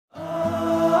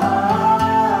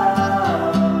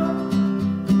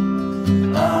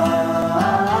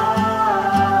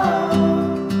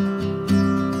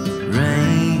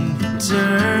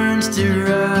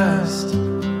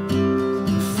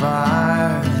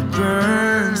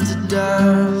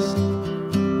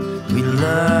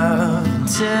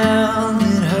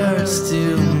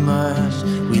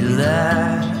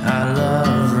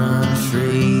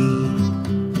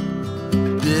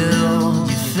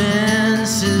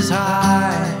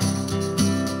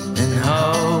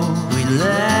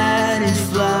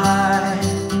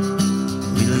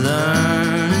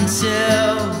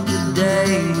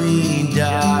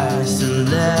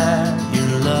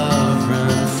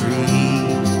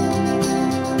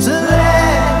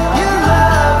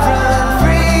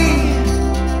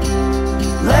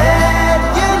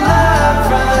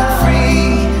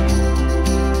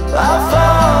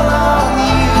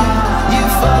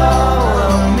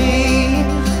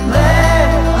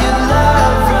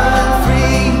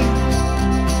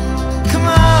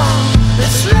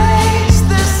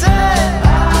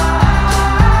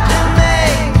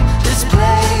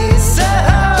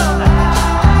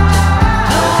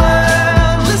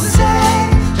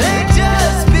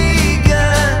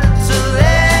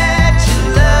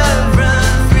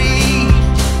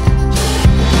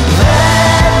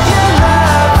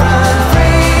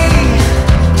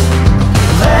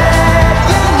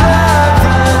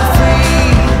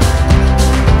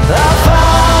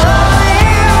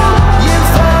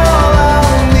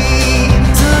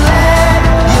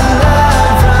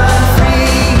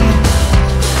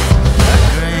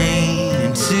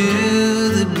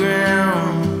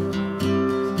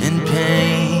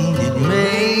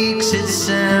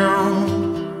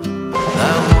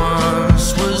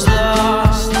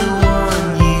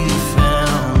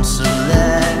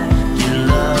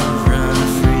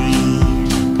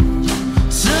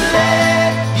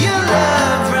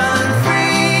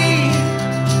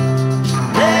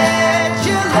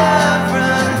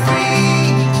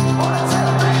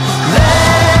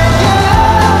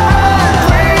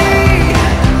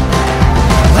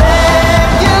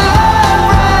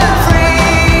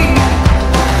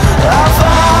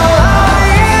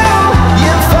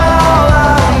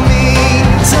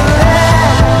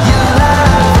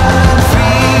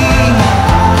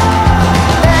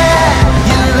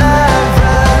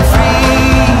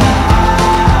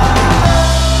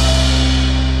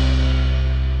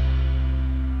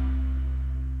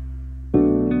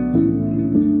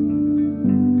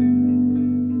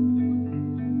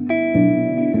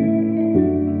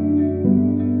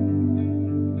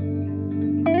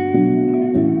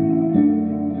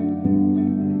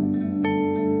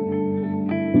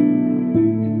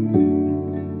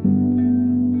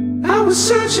was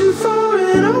searching for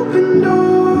an open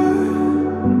door.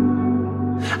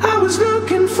 I was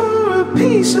looking for a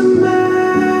peace of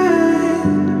mind.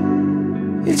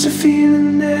 It's a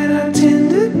feeling that I tend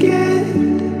to get.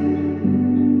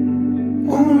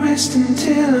 Won't rest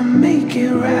until I make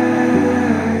it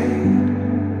right.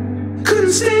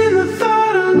 Couldn't stand the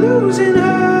thought of losing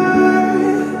her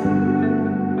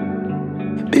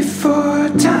before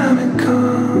time had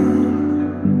come.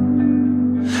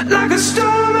 Like a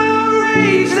storm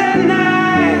outraged that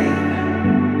night.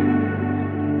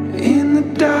 In the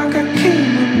dark I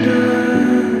came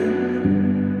undone.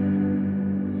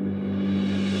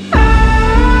 I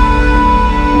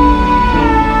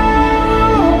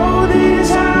hold this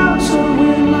house up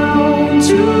with my own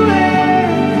two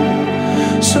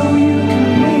hands, so you can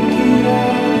make it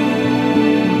out.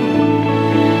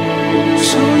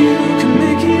 So you can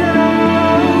make it out.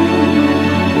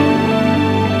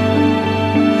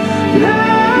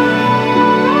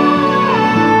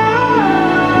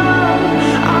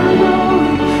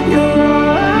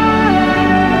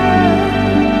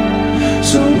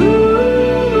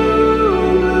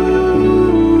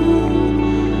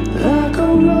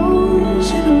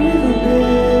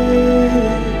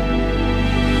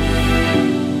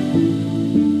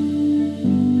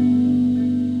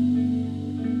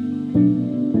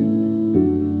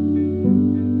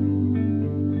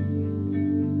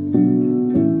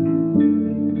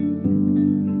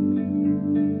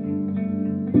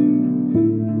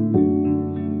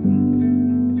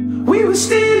 We were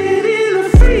standing in the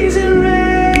freezing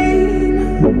rain.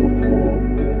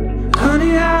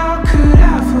 Honey, how could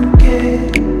I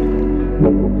forget?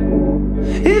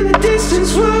 In the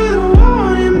distance were the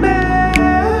warning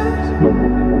bells,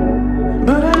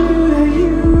 but I knew that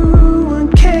you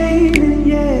weren't caving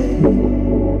yet.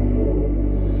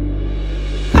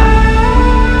 I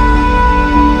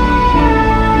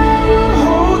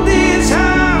hold this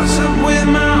house up with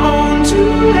my own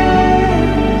two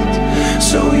hands,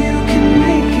 so you can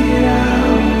make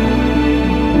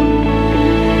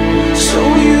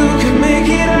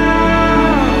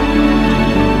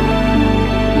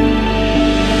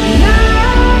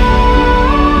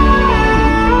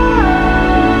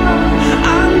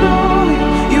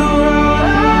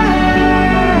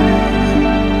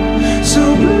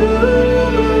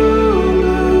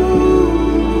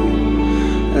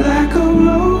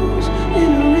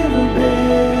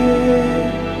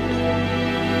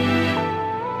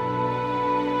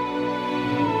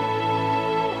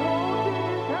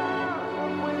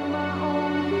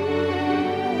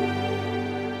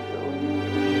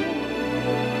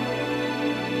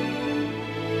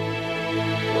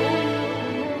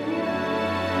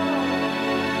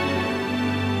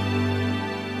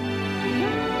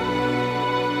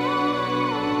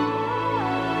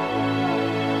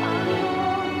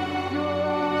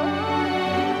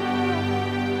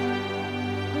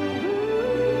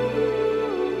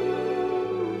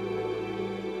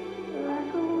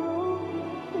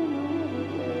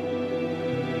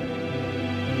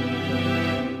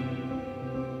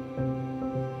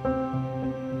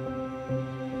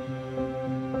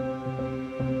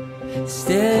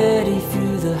steady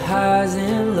through the highs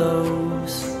and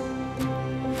lows,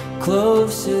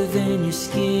 closer than your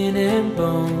skin and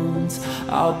bones.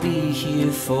 I'll be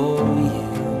here for you,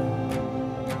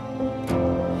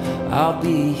 I'll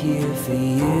be here for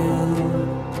you.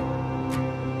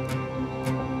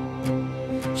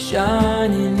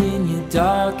 Shining in your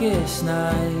darkest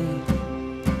night,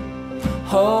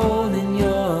 holding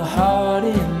your heart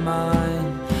in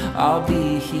mine. I'll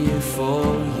be here for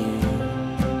you,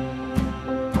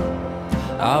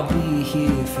 I'll be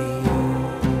here for you.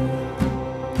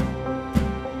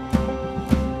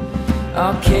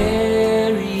 I'll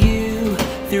carry you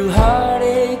through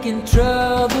heartache and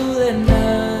trouble, and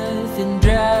nothing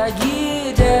drag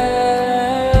you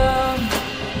down.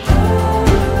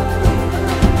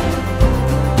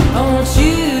 I want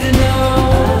you to know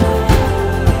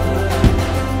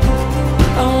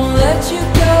I won't let you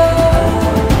go.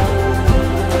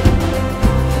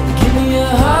 Give me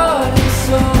your heart and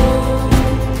soul.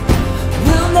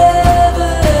 We'll never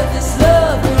let this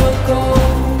love grow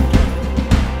cold.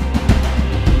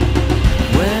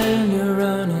 When you're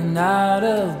running out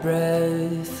of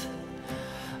breath,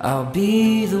 I'll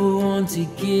be the one to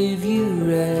give you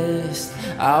rest.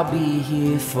 I'll be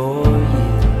here for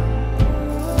you,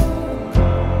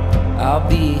 I'll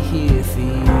be here for you.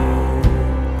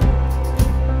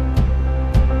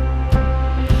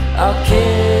 I'll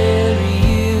carry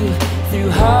you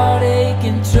through heartache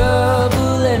and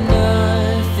trouble, and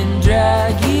nothing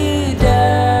drag you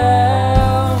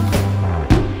down.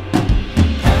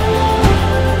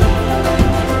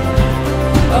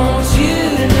 I want you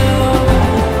to know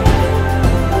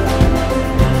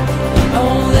I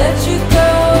won't let you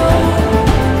go.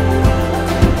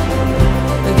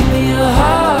 Give me your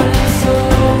heart and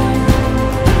soul.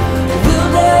 We'll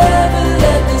never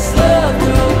let this love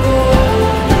grow cold.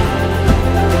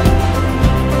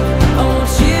 I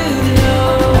want you to know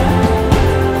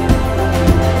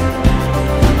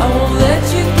I won't let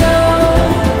you go.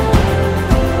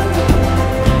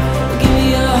 Give me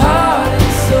your heart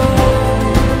and soul.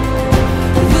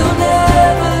 We'll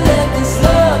never let this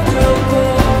love grow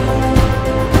cold.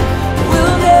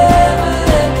 We'll never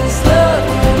let this love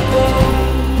grow cold.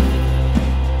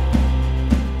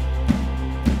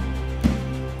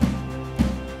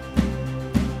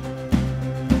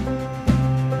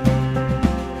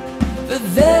 But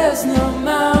there's no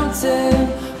mountain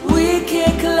we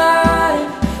can't climb.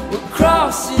 We're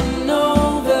crossing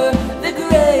over the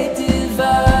great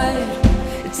divide.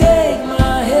 Take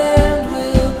my hand,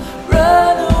 we'll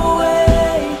run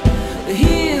away.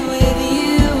 Here with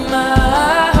you,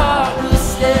 my heart will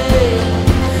stay.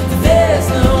 There's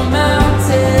no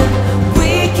mountain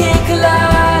we can't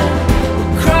climb.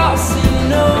 We're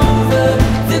crossing over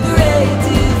the great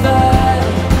divide.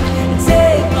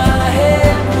 Take my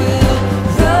hand, we'll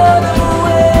run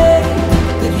away.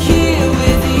 But here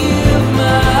with you,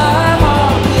 my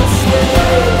heart will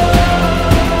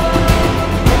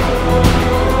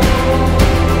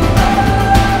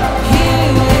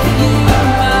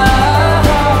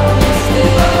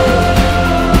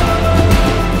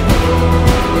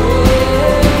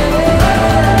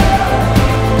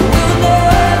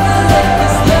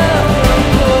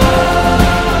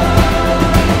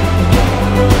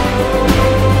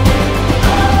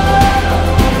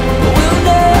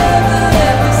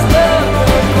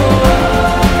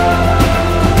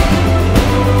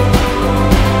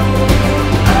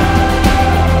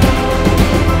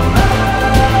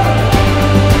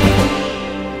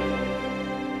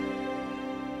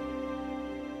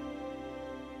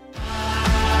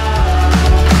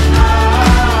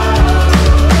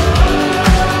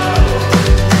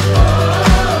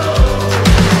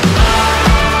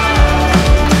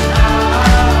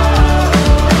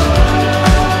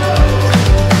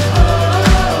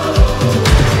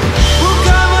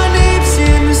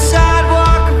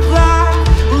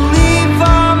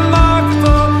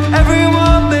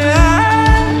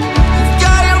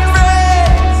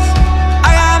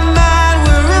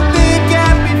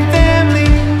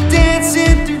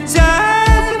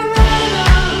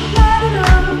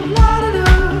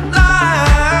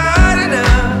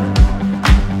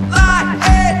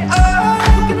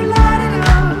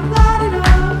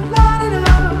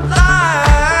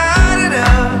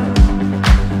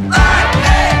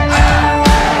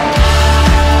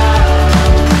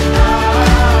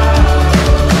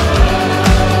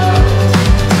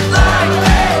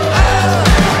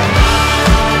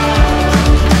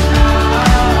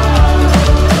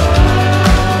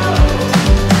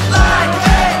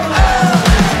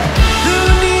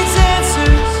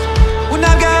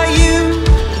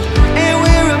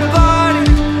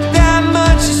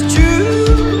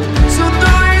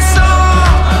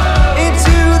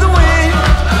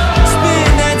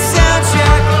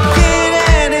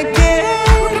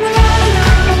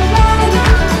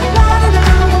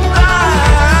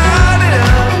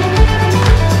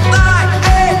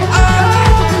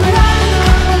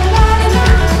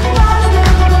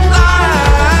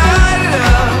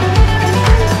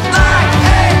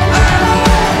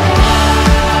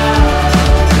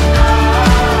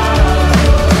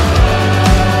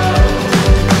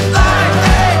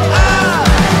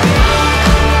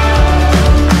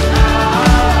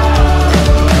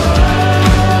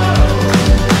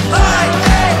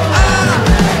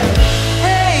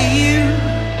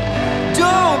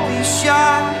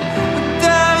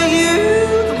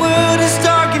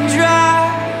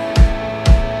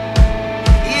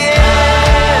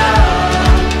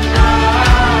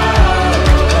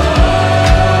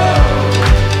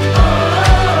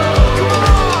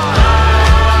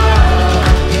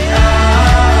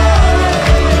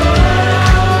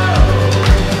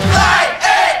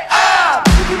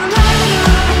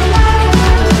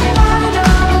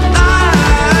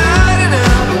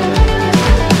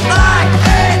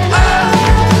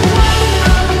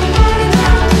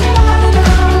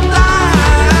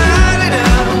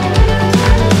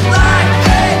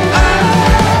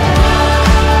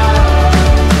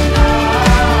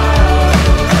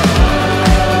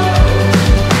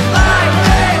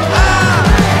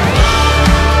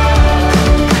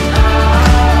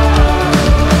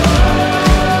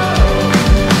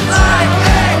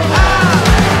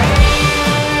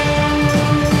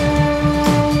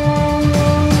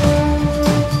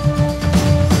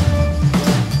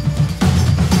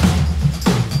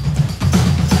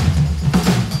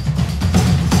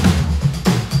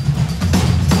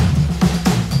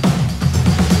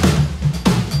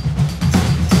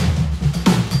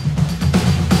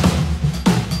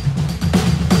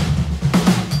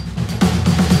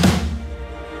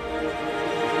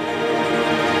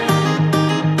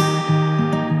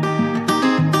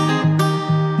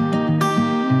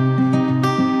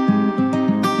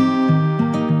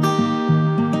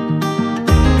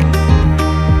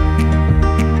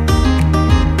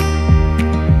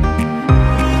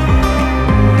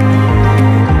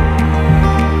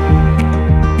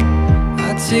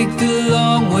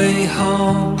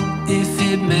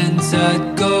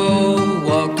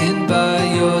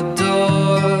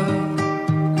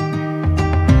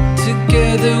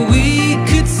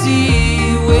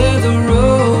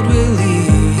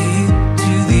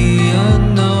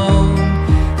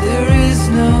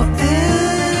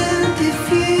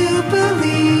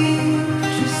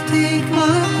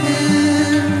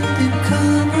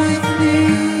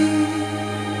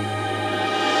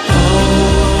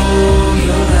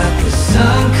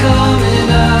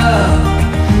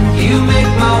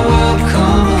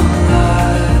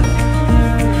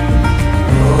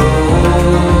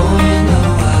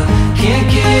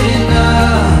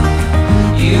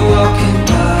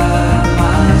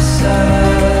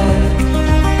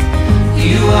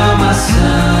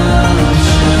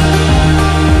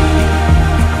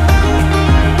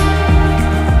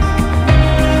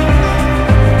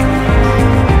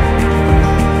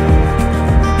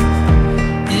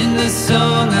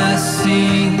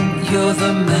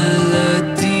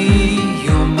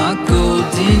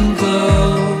blinding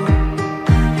glow.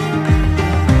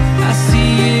 I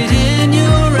see it in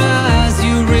your eyes,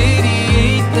 you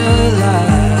radiate the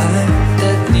light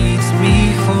that leads me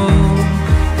home.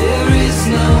 There is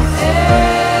no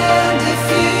end if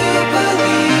you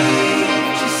believe.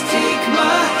 Just take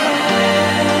my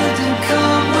hand and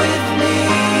come with me.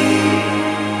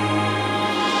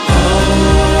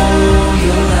 Oh,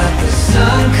 you're like the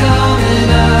sun coming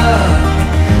up.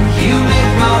 You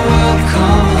make my world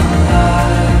come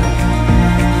alive.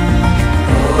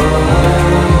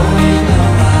 Oh, you know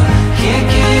I can't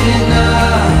get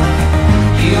enough.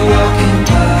 You walking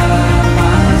by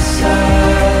my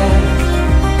side.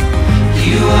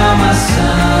 You are my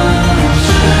sunshine.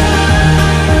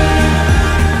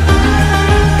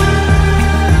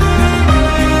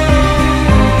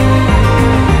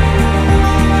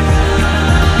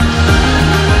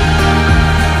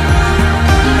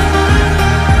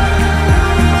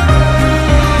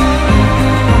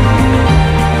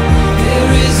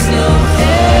 There is no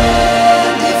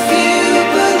end if you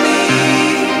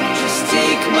believe. Just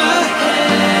take my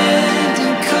hand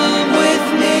and come with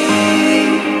me.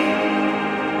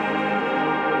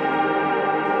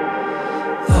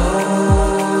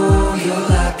 Oh, you're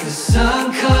like the sun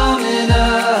coming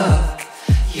up.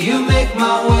 You make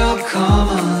my world come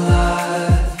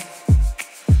alive.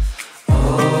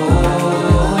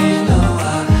 Oh, you know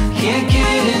I can't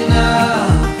get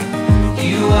enough.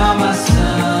 You are my sunshine.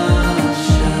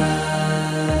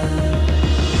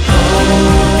 Oh,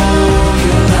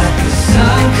 you're like the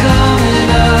sun coming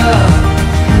up.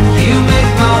 You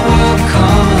make my world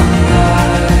come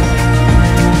alive.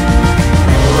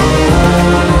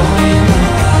 Oh, you know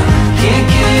I can't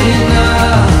get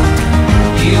enough.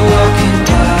 You walking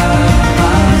by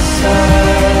my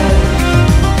side.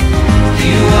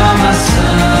 You are my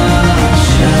sunshine.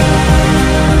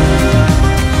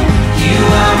 You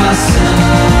are my sunshine.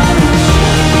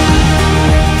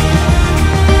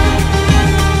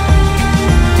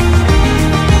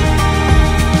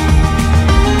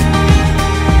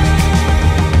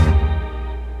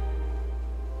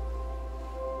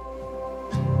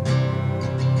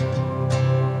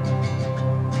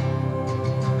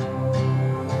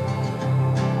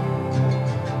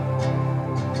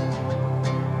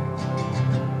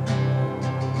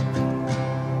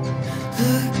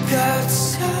 Look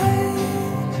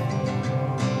outside,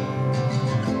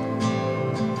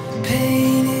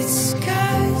 painted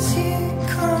skies, here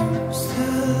comes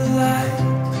the light.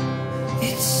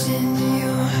 It's in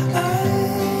your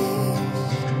eyes,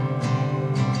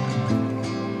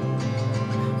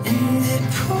 and it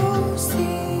pulls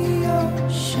the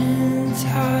ocean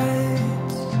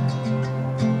tides.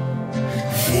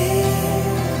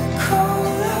 Feel the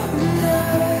cold of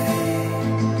night.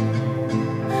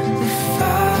 The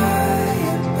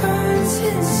fire burns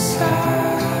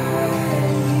inside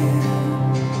you,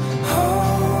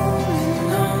 holding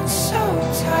on so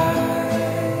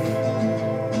tight.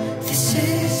 This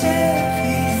is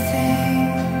everything.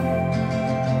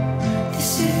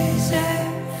 This is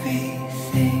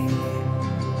everything.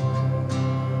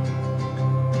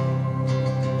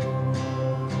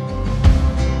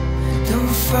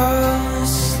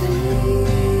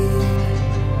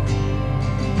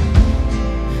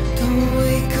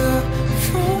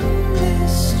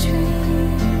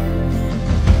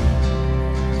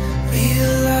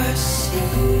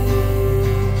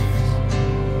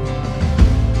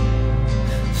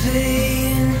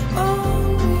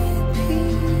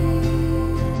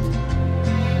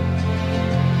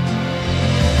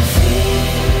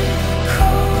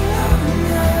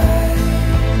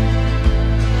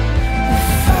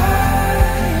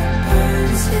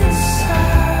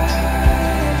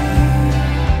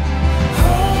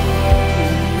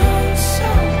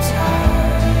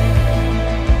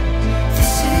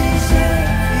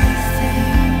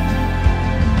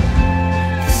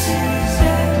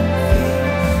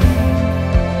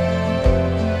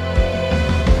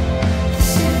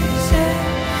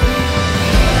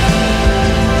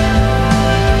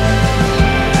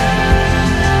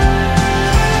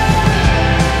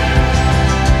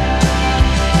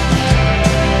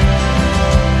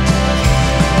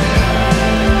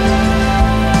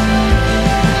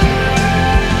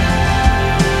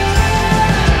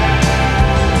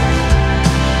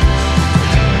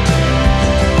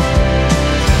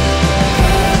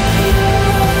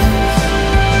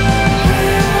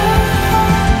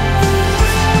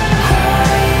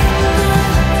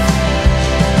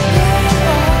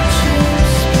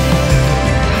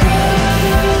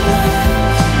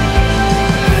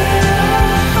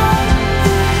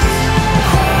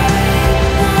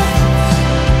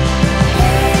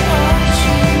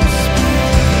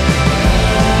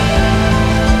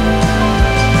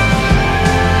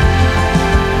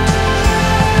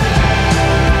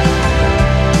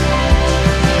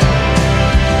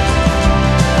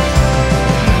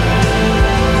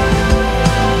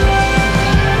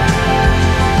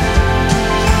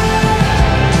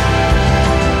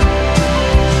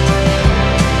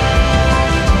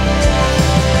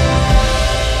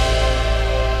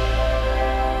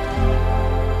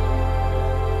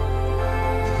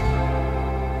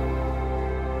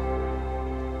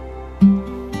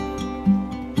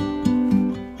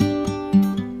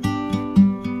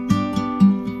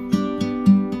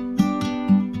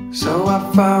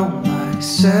 found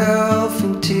myself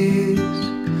in tears.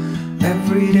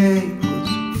 Every day was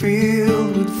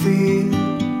filled with fear.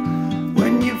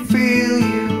 When you feel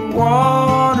you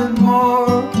wanted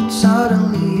more, and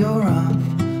suddenly you're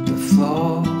on the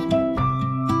floor.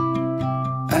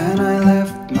 And I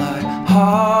left my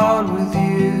heart with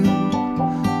you.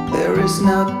 There is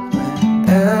nothing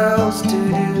else to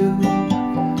do.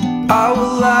 I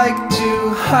would like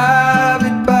to have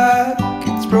it back.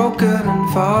 It's broken and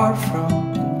far from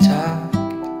intact.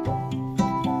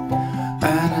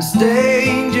 And as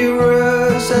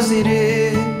dangerous as it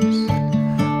is,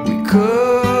 we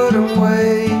couldn't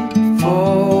wait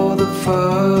for the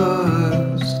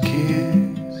first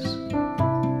kiss.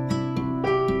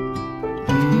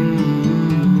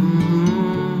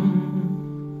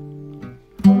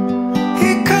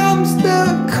 Here comes the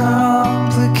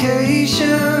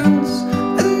complications,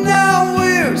 and now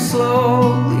we're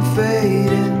slowly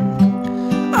fading.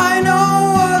 I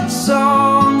know what's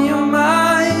on your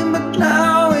mind, but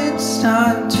now it's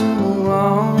time to move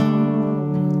on.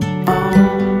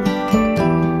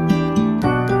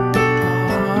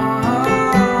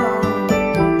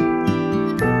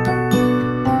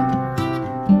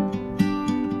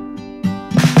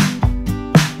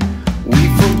 We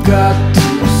forgot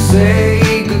to say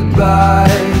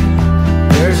goodbye.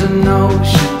 There's an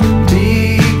ocean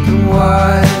deep and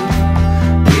wide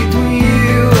between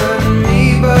you and me,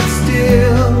 but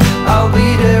still I'll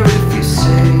be there if you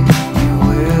say you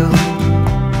will.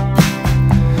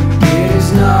 It is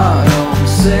not all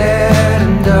said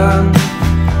and done,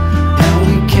 and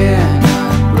we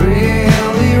cannot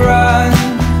really run.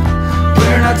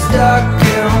 We're not stuck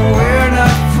and we're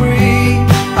not free.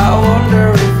 I wonder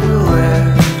if we'll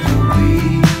ever be.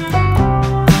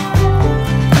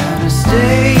 And as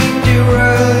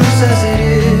dangerous as it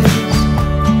is,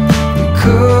 we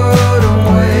couldn't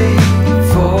wait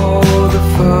for the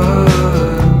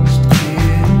first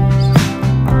kiss.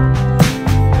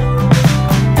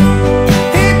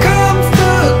 Here comes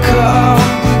the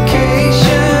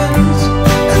complications,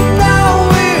 and now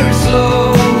we're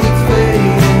slowly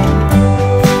fading.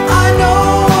 I know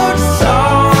what's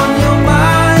on your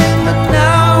mind, but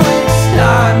now it's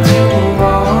time to move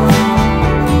on.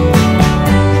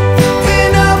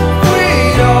 Enough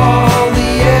with all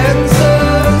the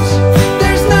answers.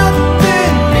 There's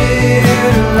nothing here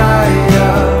to light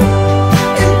up.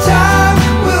 In time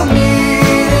we'll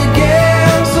meet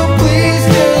again, so please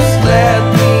just let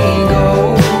me go.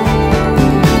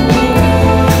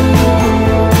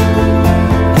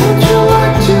 Would you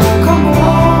like to come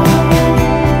along?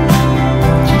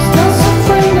 Just as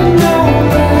afraid I know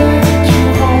that you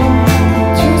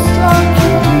won't, just like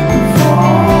you did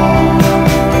before.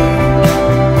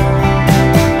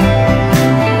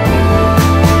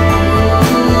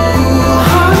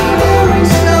 Honey, there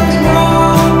is nothing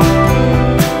wrong.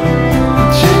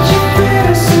 Change your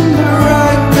fears in the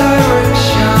right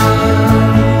direction.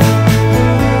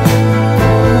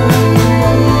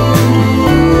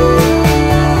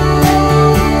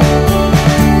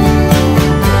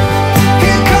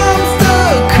 Here comes the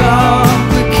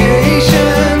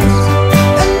complications,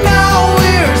 and now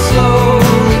we're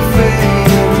slowly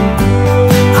fading.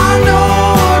 I know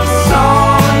what's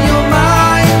on your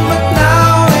mind, but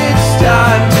now it's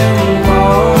time to move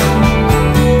on.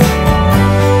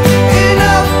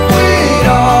 Enough with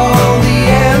all the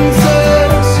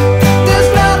answers. There's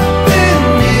nothing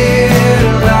here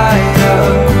to light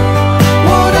up.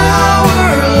 1 hour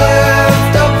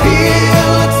left up here.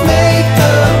 Let's make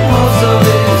the most of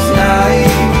this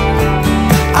night.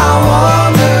 I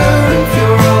wonder if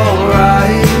you're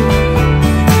alright.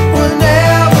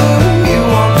 Whenever you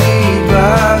want me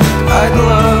back, I'd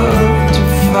love to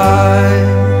fight.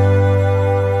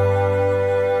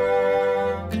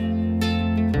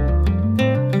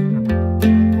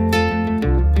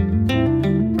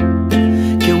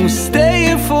 Can we stay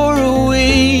here for a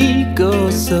week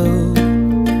or so?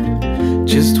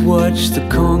 Just watch the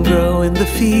corn grow in the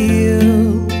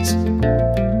fields.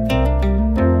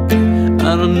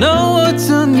 I don't know what's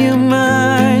on your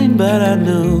mind, but I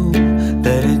know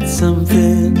that it's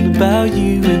something about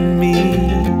you and me.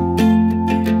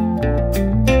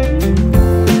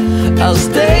 I'll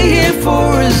stay here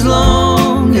for as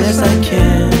long as I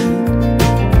can,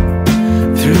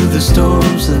 through the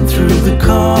storms and through the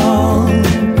calm.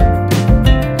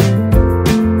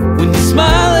 When you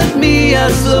smile at me, I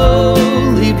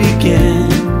slowly began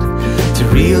to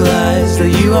realize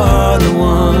that you are the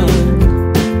one.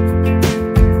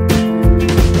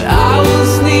 I will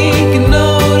sneak a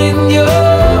note in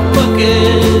your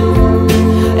pocket,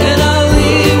 and I'll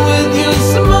leave with your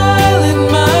smile in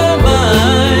my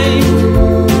mind.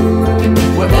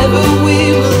 Wherever we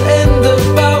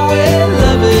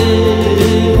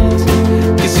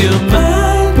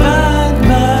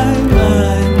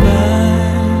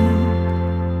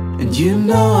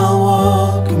know I'll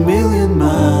walk a million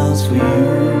miles for you.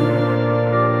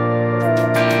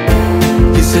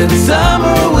 You said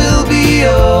summer will be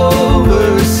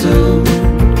over soon.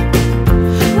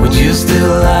 Would you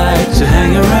still like to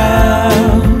hang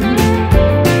around?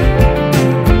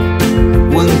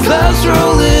 When clouds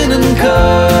roll in and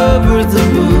cover the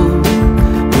moon,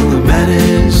 will we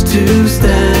manage to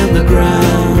stand the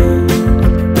ground?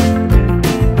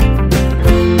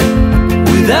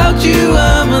 Without you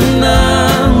I'm a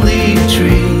non-leaf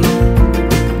tree,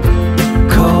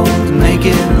 cold,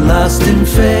 naked, lost in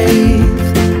faith.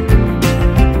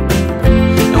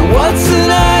 And what's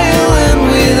an island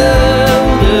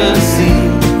without a sea?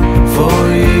 For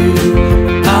you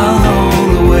I'll hold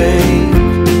the weight.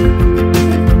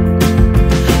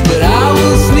 But I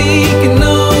will sneak a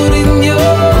note in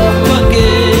your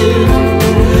pocket,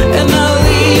 and I'll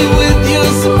leave with your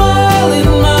smile in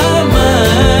my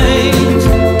mind.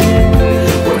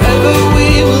 Wherever we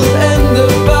will end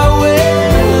up I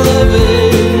will love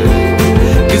it,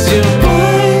 'cause you're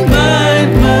mine,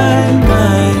 mine, mine,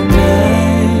 mine,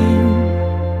 mine.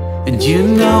 And you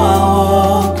know I'll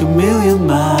walk a million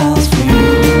miles for you.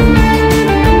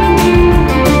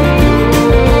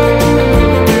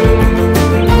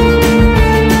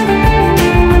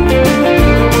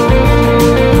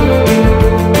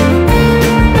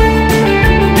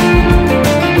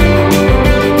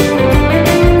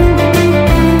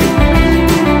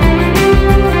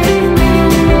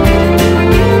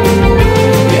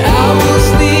 Yeah, I will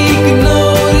sneak a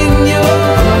note in your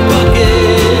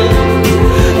pocket,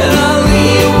 and I'll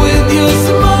leave with your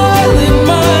smile in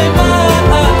my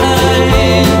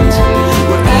mind.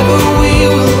 Wherever we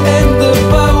will end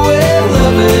up I will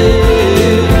love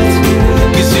it,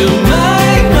 'cause you're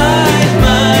mine, mine,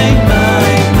 mine,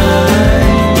 mine,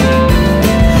 mine.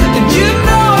 And you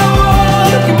know I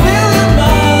walk a million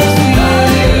miles for you,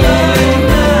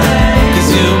 'cause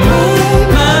you're mine,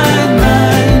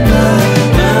 mine, mine, mine,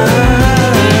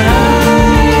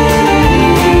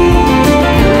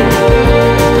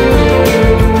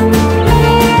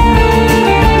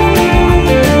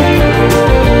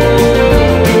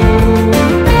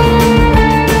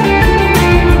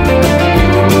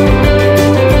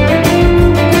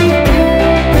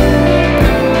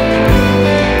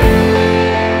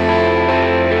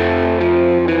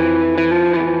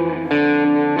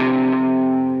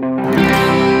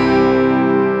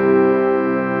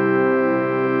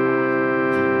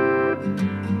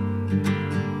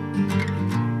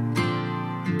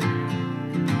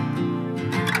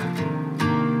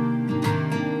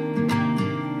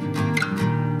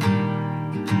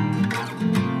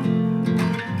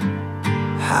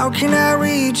 How can I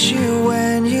reach you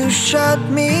when you shut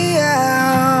me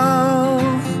out?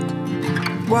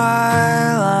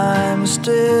 While I'm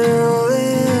still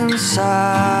inside,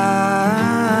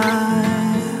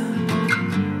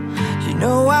 you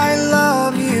know I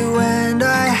love you and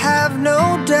I have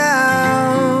no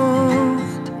doubt.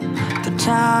 The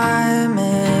time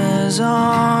is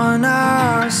on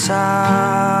our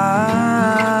side.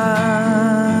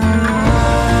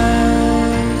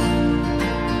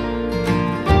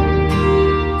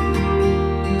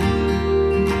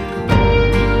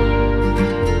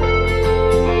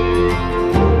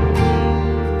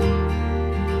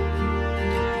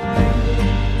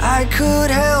 I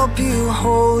could help you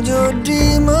hold your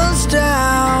demons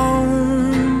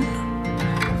down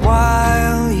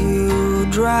while you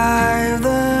drive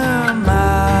them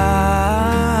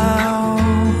out.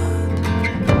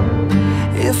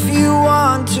 If you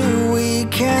want to, we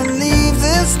can leave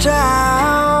this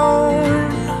town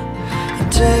and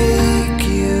take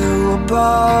you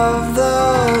above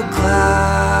the clouds.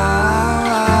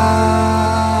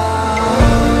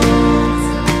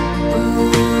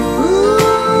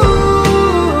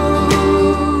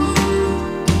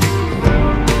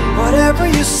 Whatever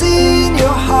you see in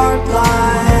your heart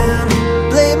line,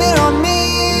 blame it on me,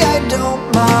 I don't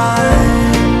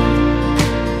mind.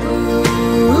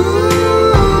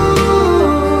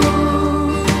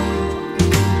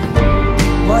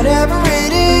 Whatever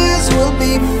it is will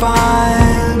be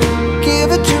fine. Give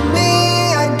it to me,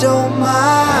 I don't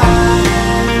mind.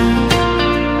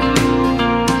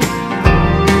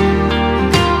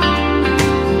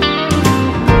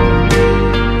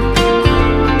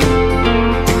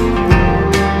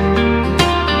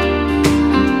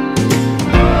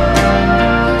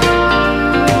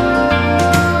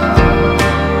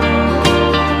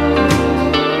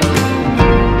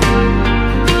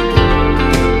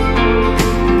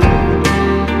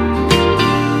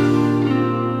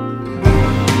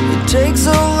 Takes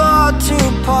a lot to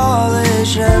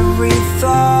polish every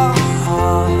thought,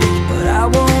 but I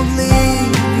won't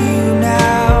leave you now.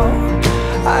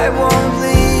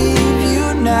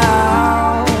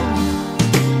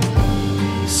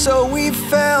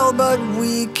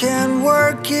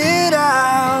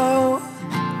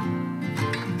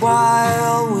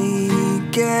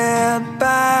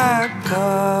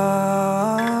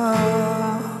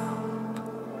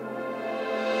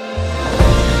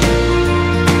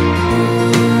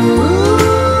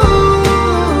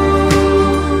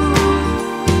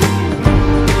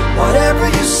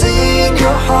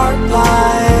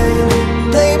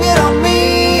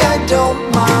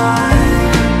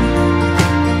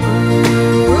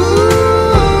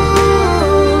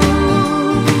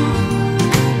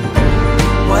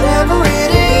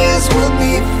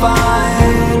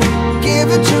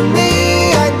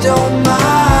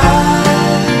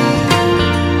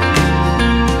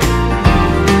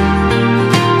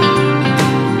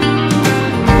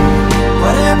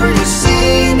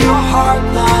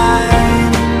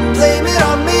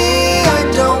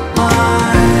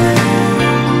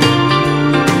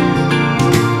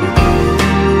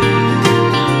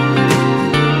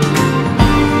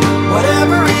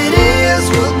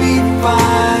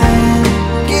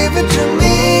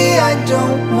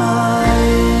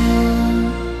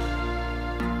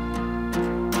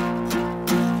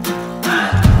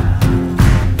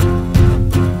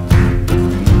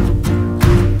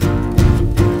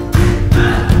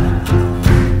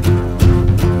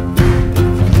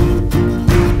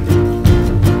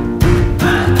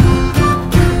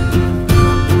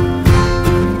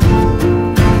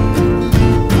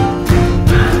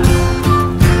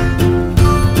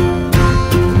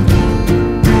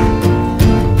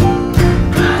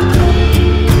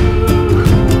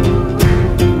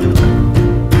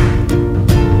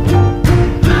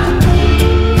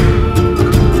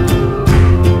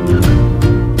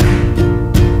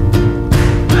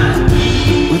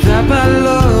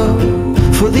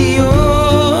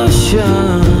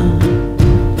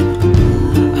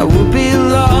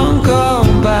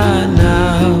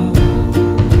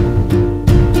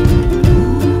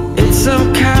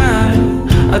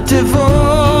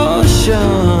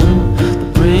 devotion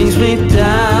that brings me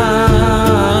down.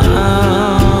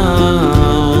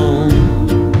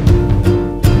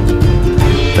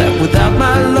 That without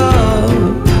my love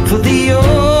for the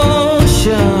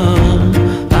ocean,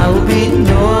 I will be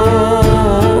no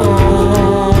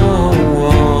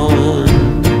one,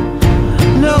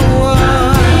 no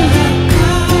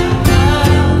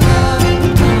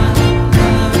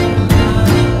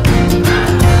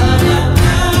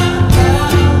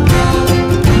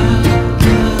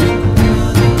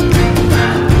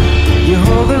You're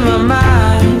holding my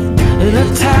mind in a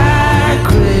tight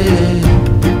grip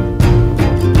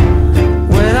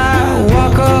when I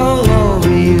walk all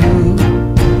over you,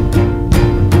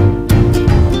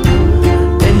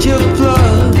 and your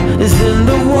blood is in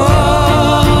the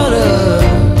water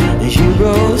as you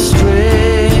go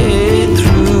straight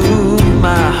through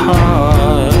my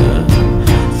heart,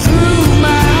 through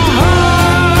my heart.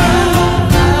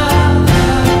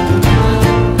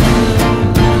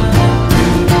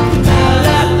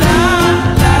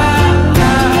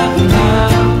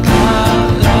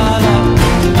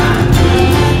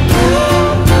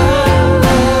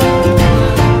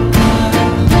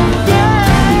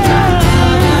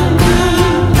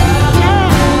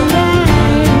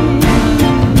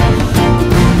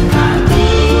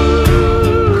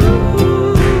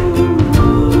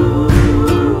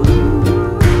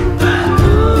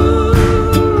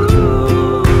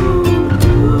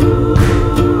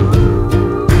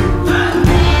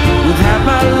 Without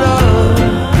my love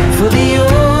for the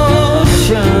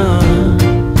ocean,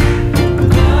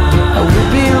 I would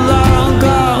be long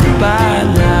gone by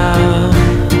now.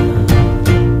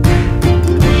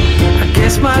 I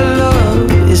guess my love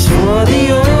is for the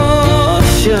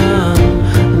ocean,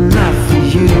 not for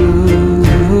you.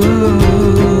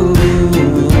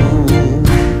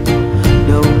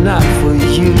 No, not for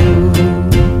you.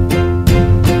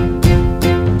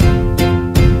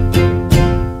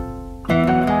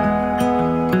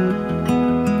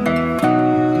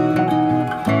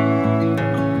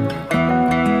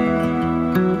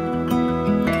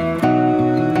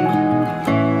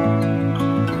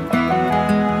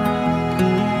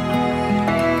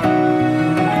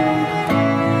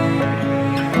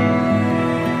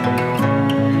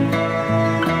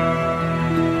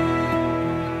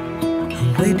 I'm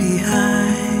way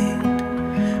behind,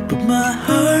 but my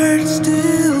heart's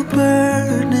still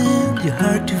burning. You're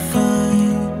hard to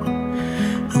find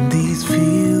on these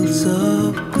fields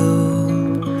of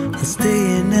gold. I'm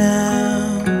staying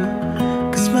out,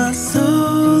 'cause my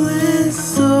soul is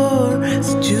sore.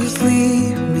 So just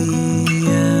leave me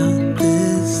out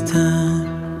this time.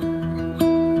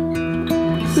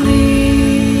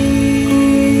 Leave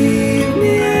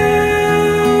me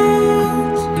out.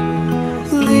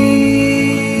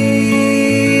 Leave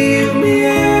me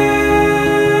out.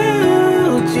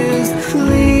 Just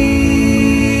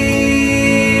leave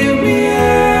me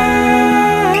out.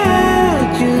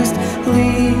 Just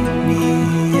leave me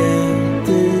out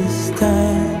this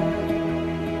time.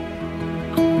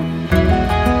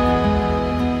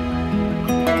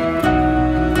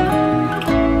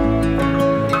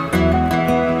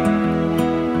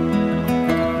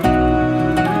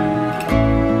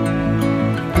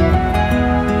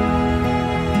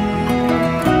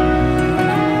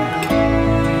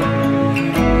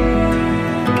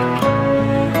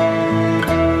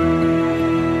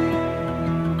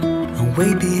 I'm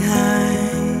way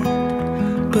behind,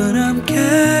 but I'm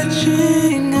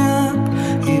catching up,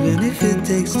 even if it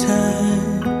takes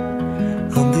time.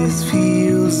 On these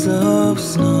fields of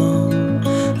snow,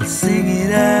 I'll sing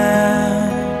it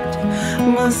out,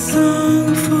 my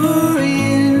song for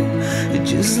you. You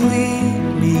just leave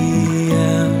me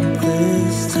out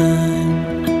this time.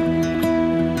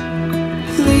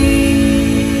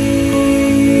 Leave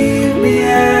me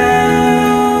out.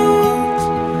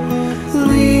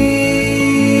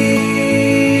 Leave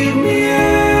me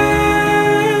out.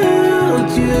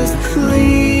 Just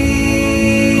leave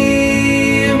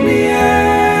me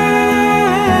out.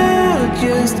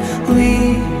 Just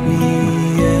leave me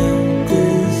out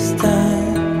this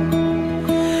time.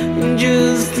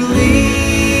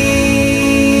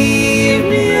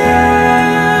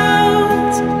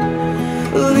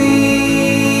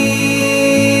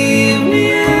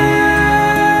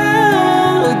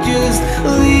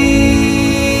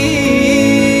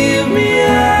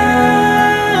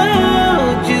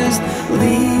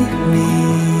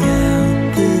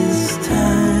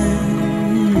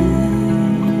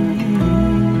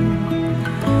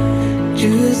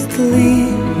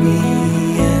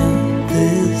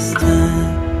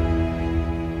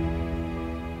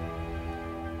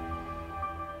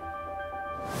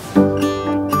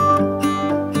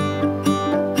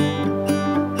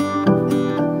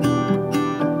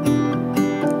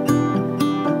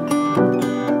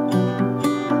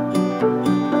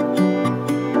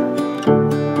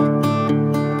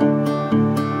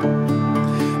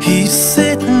 He's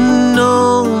sitting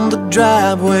on the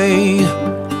driveway,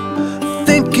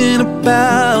 thinking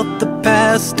about the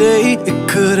past day. It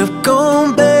could have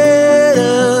gone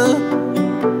better.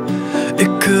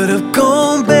 It could have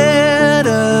gone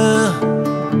better.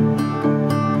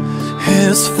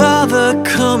 His father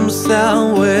comes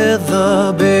out with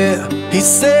a beer. He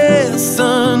says,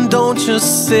 son, don't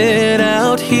just sit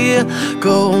out here.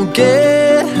 Go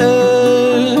get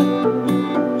her.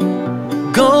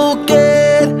 Go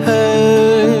get her.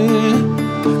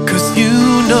 'Cause you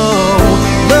know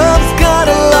love's got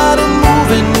a lot of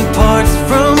moving parts,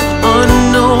 from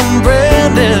unknown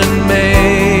brand and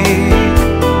made.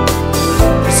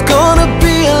 There's gonna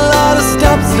be a lot of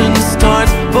stops and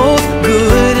starts, both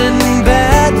good and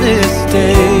bad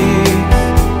mistakes.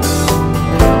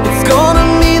 It's gonna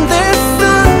mean there's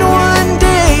sun one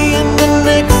day and the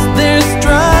next there's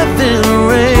driving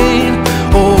rain.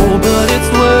 Oh, but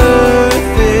it's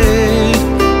worth it.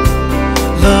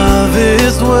 Love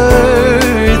is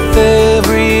worth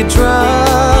every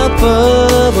drop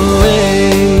of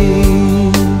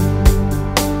rain.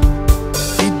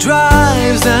 He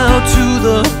drives out to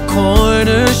the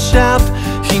corner shop.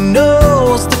 He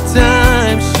knows the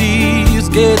time she's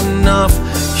getting off.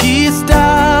 He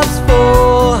stops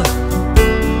for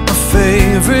her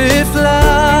favorite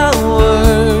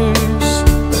flowers.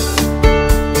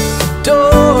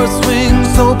 Door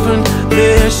swings open,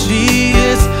 there she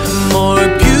is, more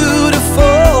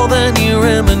beautiful than he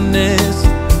reminisced.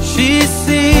 She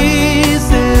sees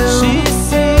him,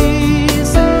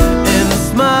 and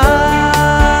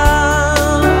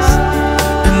smiles.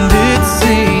 And it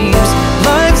seems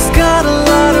life's got a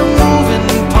lot of moving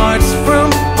parts, from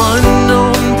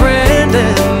unknown brand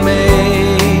and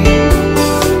made.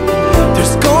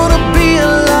 There's gonna be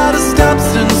a lot of stops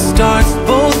and starts,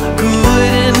 both good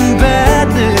and bad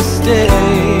mistakes.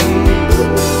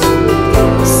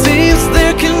 Seems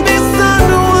there can be sun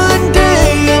one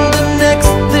day and the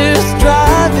next there's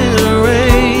driving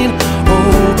rain.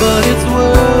 Oh, but it's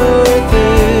worth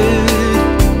it.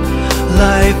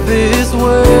 Life is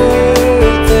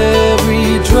worth every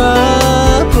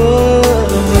drop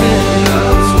of rain.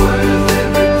 Love's worth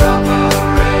every drop of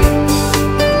rain.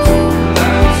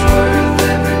 Love's worth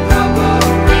every drop of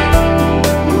rain.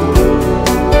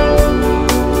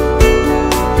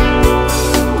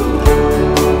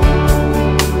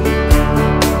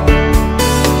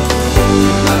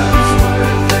 Love's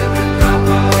worth every drop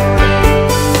of rain.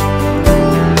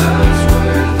 Love's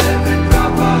worth every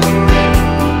drop of rain.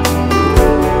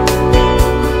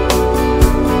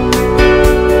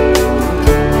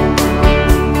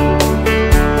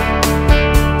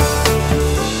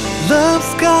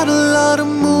 Love's got a lot of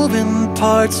moving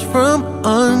parts, from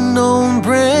unknown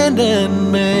brand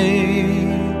and made.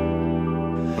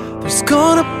 There's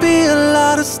gonna be a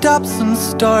lot of stops and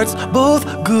starts, both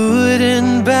good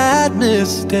and bad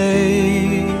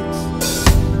mistakes.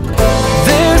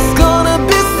 There's gonna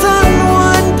be sun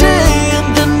one day and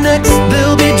the next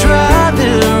there'll be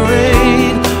driving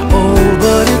rain. Oh,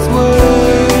 but it's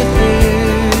worth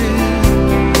it.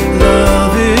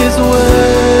 Love is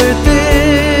worth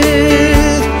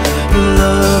it.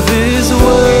 Love is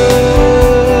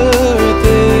worth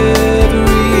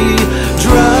every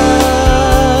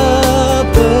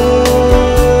drop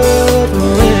of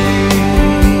rain.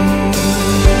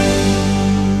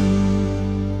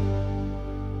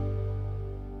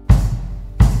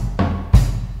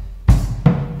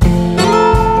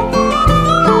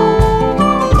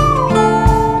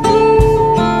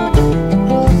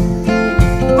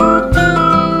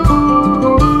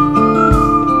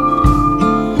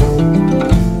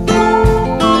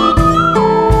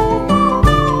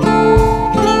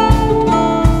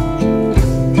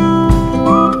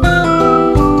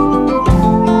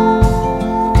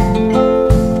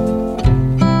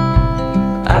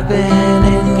 I've been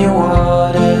in your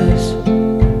waters,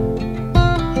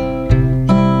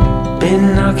 been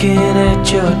knocking at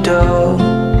your door.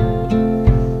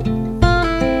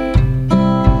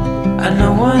 I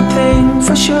know one thing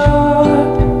for sure,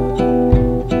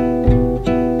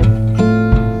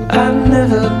 I've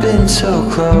never been so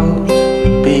close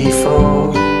before.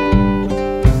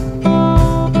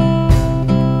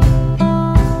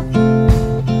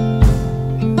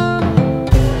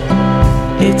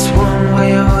 It's one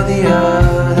way or the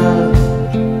other,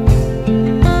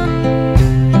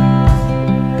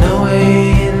 no way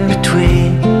in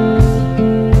between.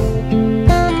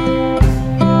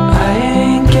 I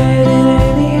ain't getting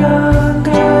any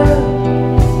younger,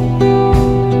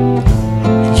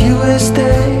 and you will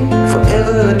stay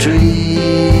forever a dream.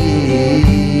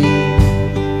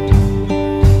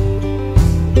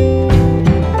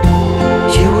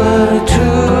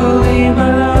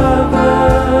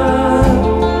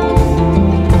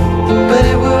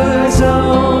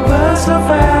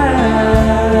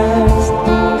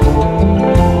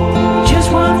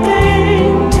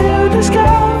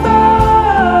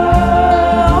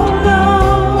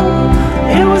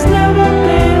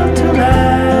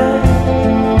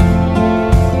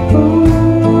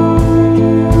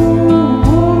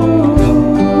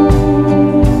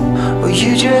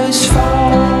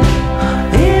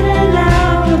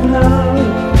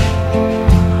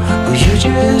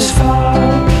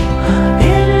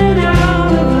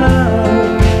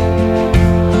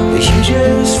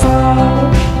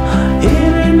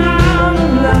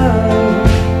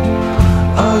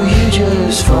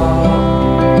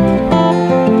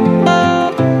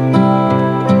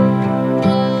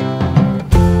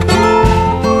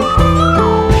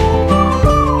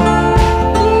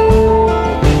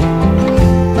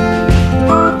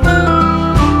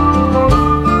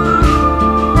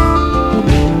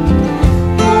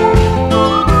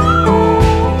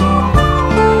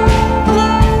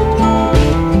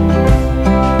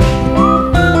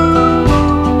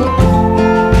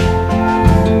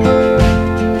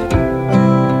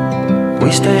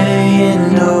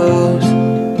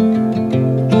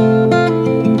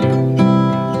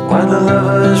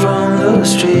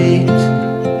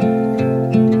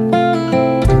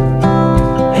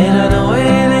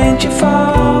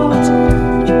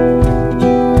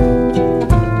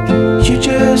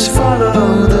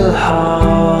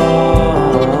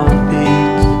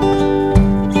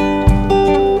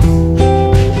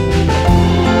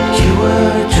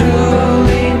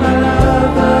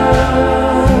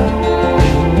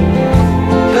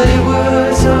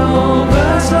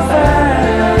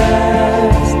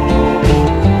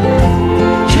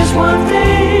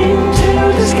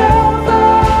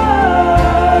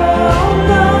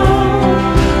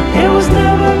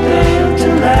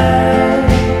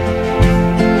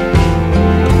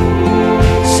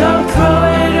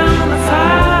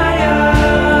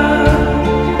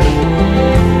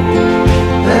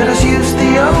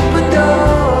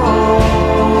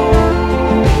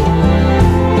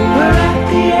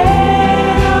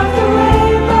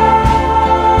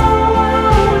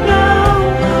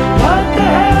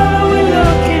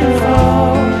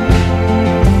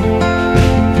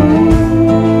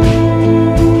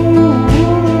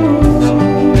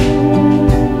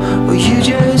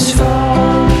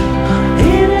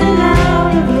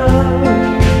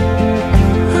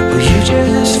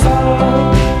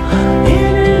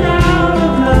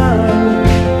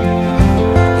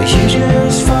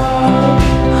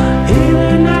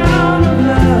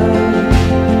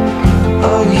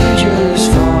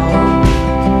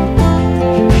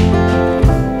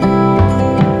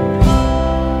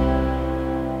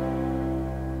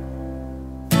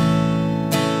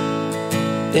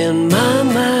 In my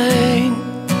mind,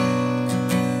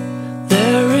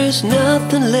 there is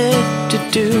nothing left to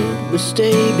do but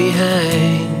stay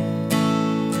behind.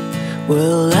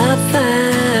 Will I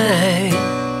find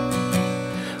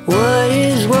what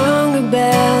is wrong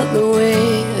about the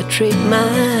way I treat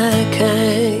my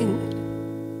kind?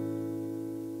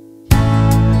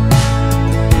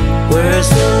 Where's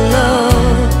the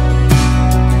love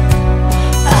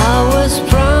I was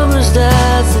promised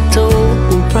as I told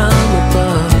them from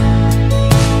above?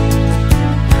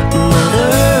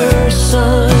 Mother,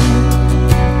 son,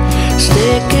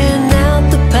 sticking out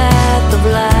the path of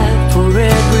life for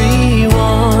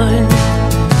everyone.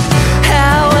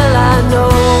 How will I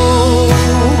know?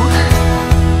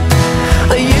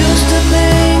 I used to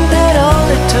think that all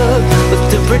it took was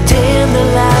to pretend that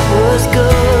life was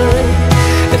good.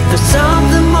 If there's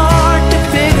something more to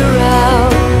figure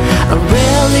out, I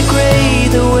rarely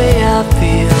grade the way I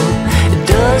feel. It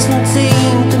doesn't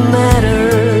seem to matter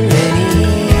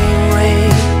anyway.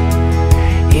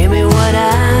 Hear me what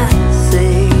I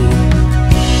say.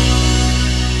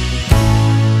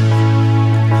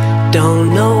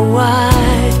 Don't know why.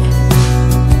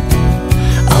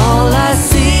 All I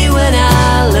see when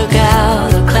I look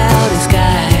out are cloudy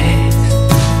skies.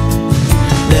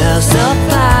 There's a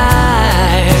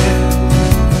fire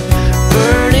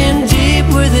burning deep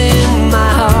within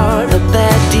my heart, a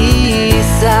bad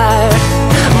desire.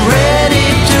 I'm ready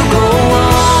to go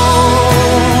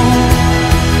on,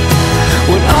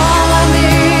 when all I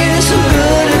need is some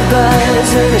good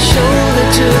advice and a shoulder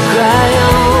to cry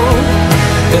on.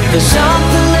 If there's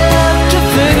something left to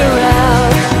figure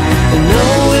out, I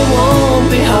know it won't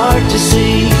be hard to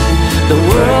see. The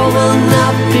world will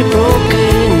not be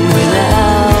broken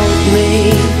without me.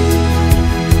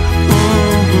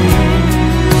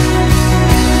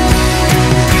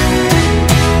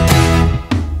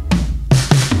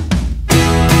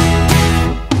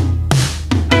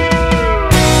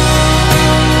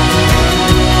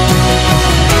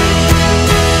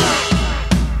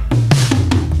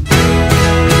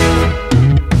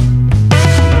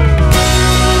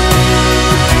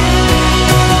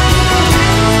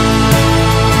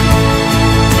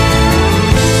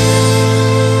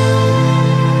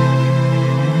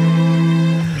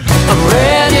 I'm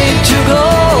ready to go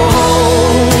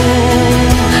home,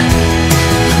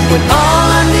 when all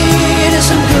I need is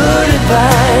some good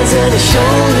advice and a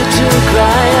shoulder to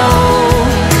cry on.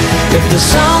 If there's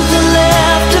something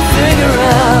left to figure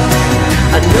out,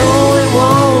 I know it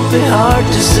won't be hard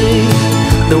to see.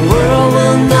 The world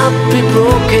will not be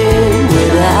broken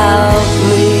without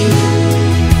me.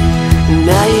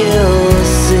 Now you'll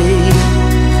see.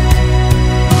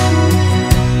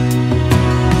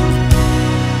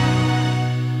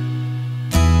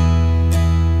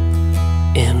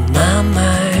 In my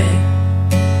mind,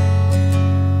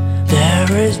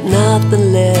 there is nothing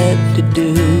left to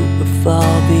do but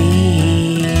fall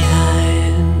behind.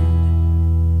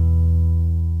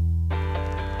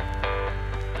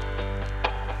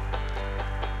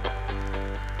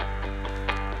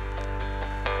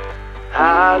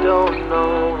 I don't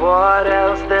know what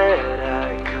else that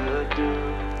I could do.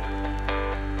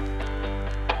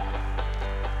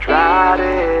 Tried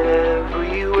it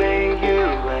every way you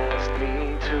asked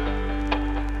me to.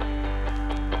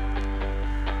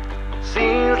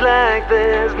 Seems like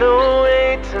there's no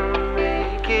way to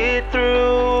make it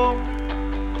through.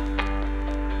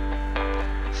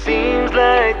 Seems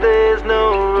like there's no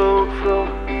road from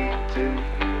me to you.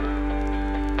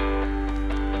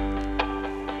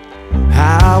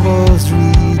 I was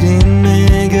reading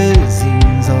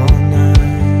magazines all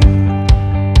night.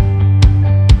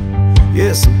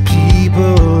 Yeah, some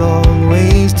people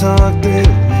always talk their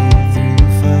way through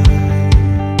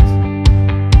fights,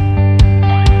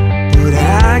 but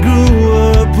I grew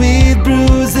up with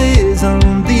bruises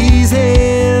on these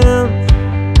hands.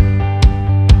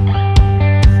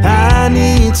 I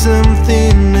need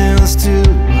something else to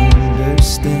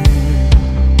understand.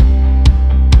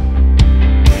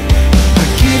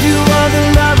 All the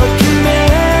love I can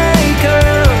make,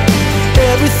 girl.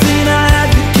 Everything I had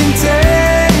you can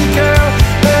take, girl.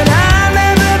 But I'll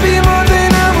never be more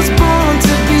than I was born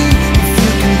to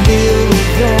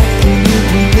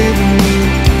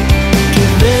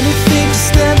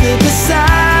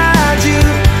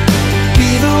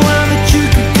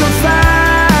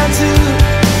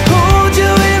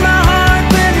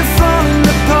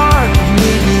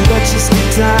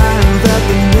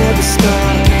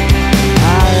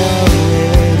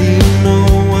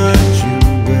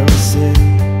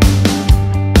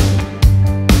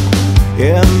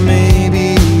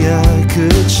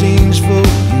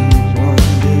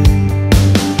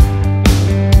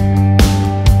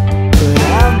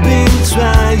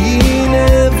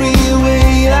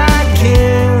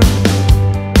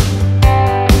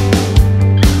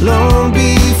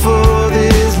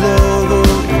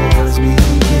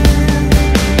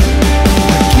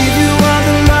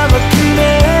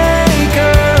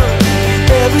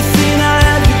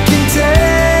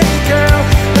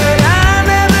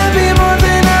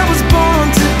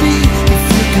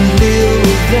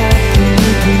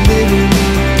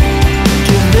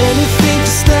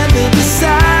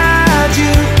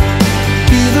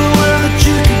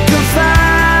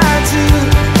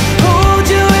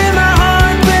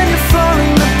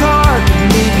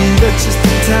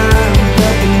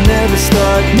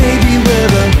maybe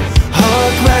with a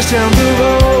heart crash down the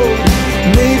road.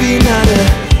 Maybe not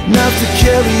enough to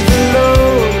carry the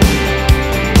load.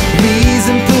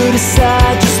 Reason put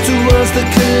aside, just two worlds that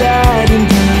collide in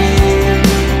the end.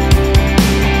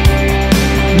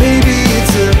 Maybe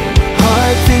it's a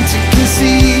hard thing to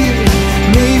conceive,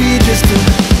 maybe just a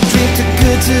dream too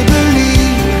good to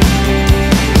believe.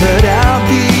 But I'll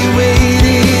be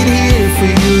waiting here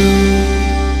for you.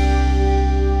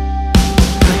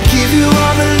 I'll give you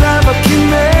all the love I can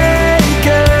make,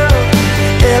 girl.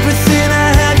 Everything I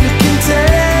have you can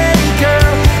take,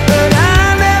 girl. But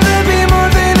I'll never be more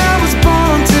than I was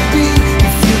born to be.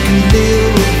 If you can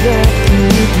live with that, then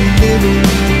you can live with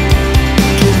me.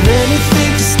 Give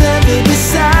anything to stand there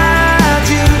beside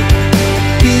you.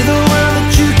 Be the one that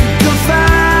you can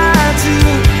confide to.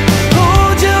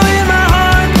 Hold you in my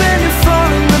heart when you're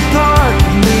falling apart.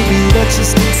 Maybe that's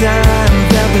just the time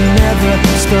that we never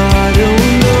start. Oh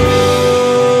no,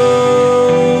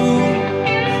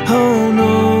 oh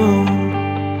no,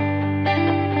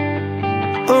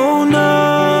 oh no.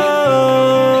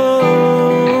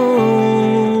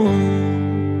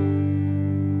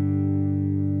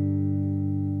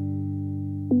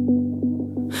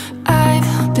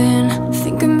 I've been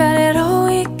thinking about it all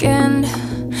weekend.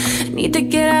 Need to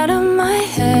get out of my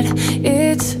head.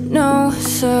 It's no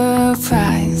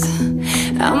surprise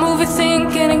I'm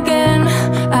overthinking again.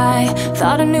 I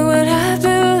thought I knew what I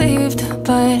believed,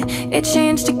 but it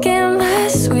changed again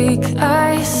last week.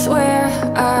 I swear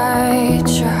I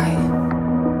tried.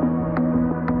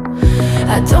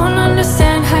 I don't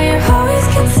understand how you're always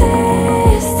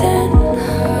consistent,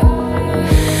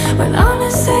 when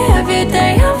honestly every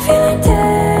day I'm feeling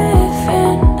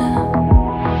different.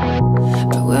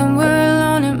 But when we're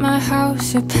alone at my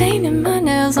house, you're painting my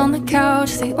nails on the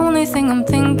couch. The only thing I'm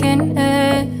thinking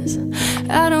is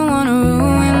I don't wanna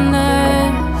ruin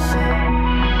this.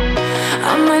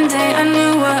 On Monday I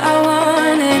knew what I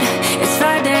wanted. It's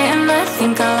Friday and I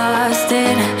think I lost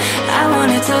it. I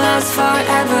want it to last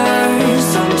forever,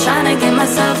 so I'm trying to get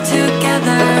myself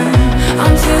together.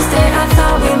 On Tuesday I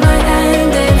thought we might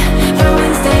end it. By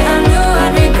Wednesday I knew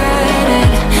I'd regret it.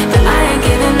 But I ain't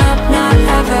giving up, not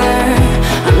ever.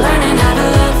 I'm learning how to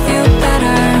love you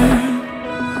better.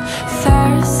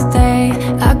 Thursday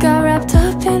I got wrapped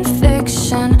up in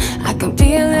fiction. I can be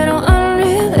a little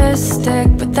unrealistic,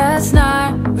 but that's not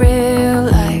real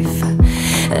life.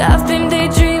 I've been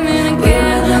daydreaming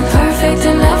again. I'm perfect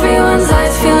in everyone's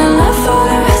eyes, feeling love for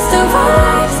the rest of our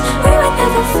lives. We would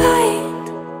never fight.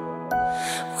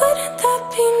 Wouldn't that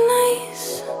be nice?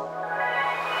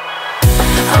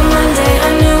 On Monday I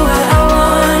knew what I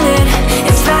wanted.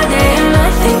 It's Friday and I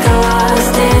think I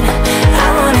lost it. I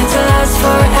want it to last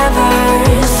forever,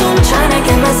 so I'm trying to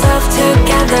get myself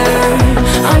together.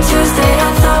 On Tuesday I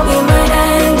thought we might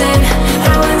end it.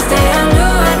 By Wednesday I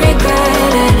knew I'd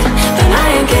regret it. But I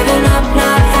ain't giving up,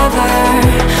 not ever.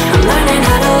 I'm learning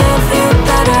how to love you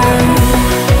better.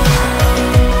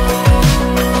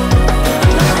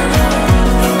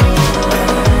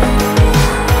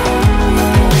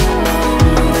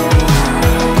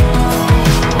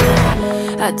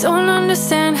 I don't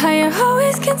understand how you're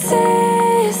always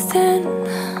consistent,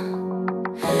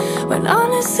 when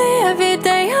honestly every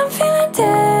day I'm feeling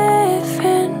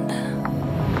different.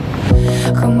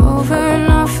 Come over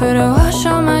and offer to wash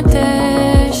all my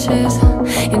dishes,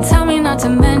 and tell me not to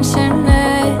mention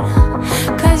it,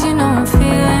 'cause you know I'm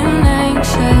feeling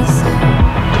anxious.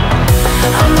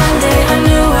 On Monday I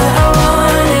knew what I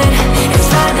wanted. It's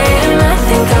Friday and I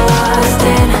think I lost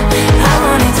it. I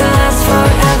want it to last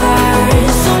forever,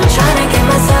 so I'm trying to get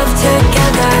myself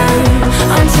together.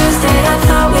 On Tuesday I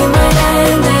thought we might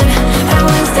end it. By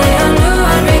Wednesday I knew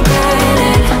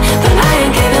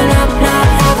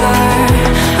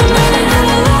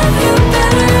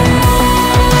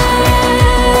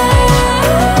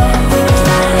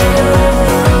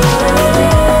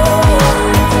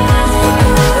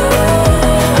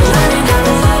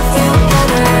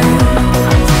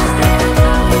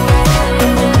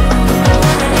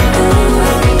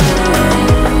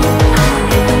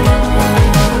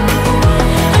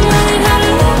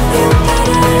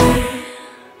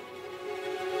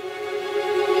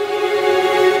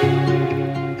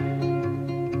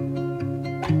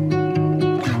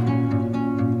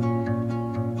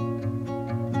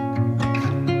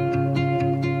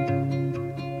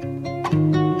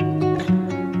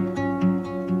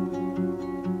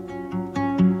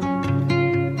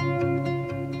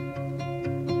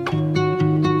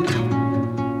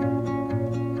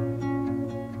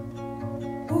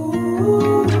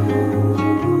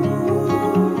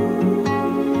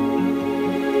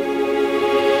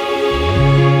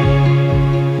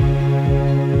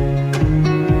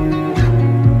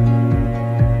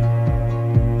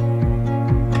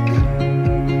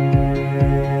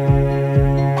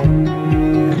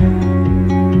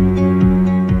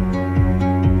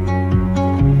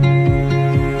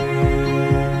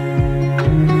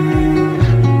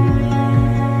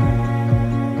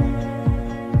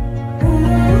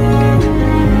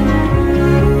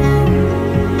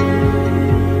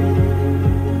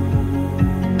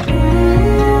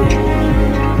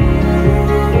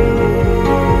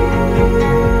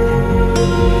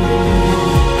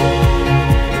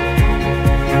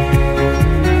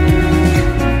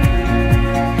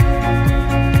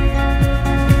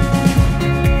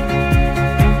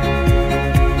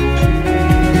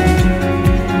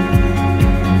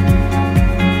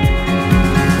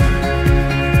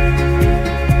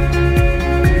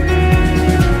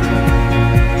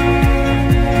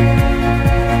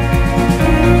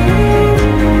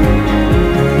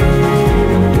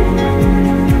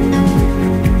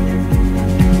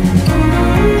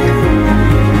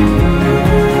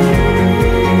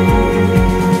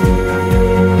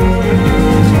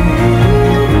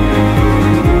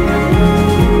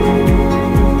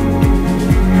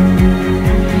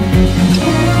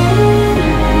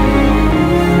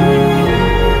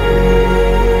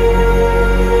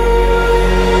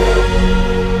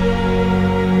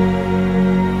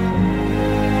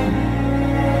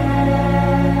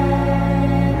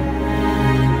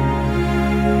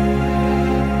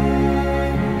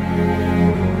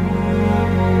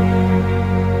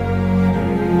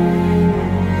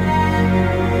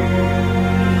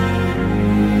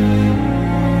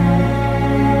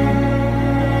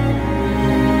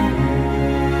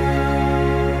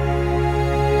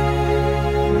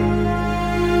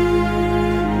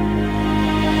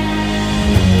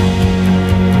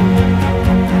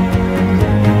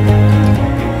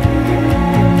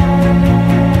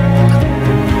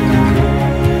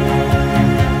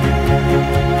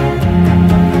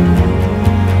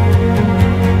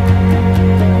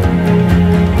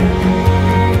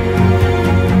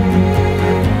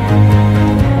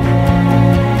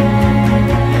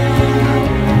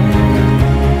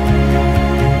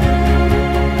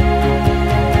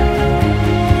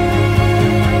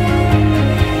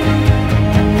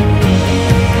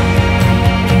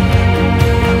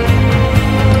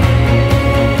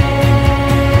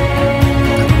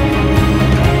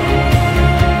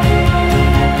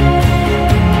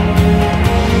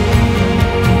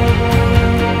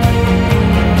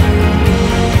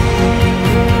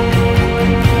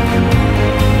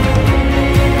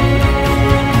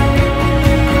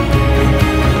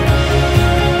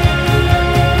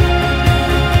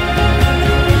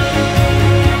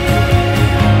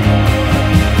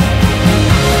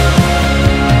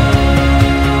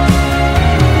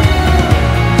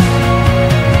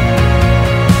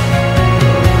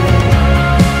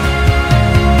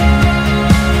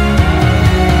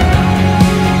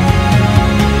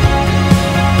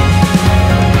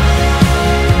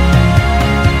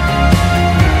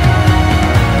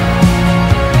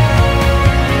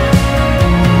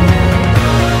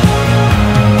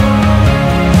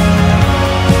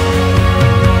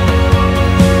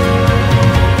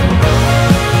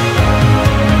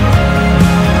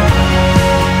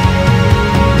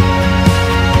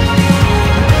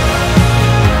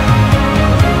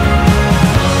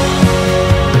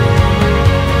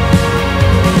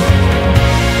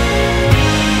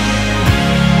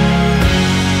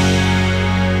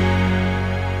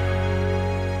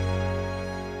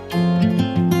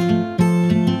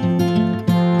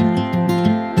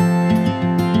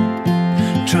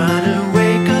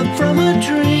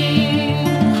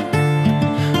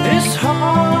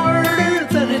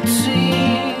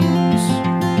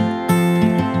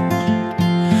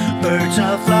birds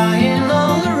are flying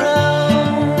all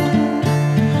around.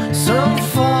 Some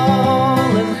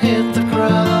fall and hit the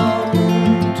ground.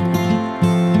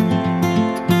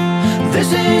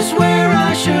 This is where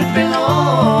I should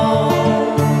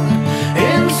belong,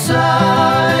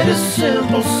 inside a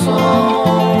simple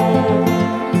song,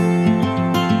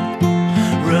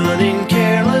 running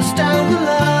careless down the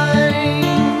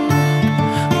line,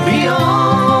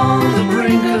 beyond the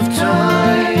brink of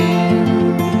time.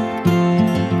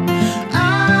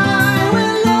 I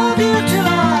will love you till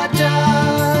I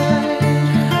die,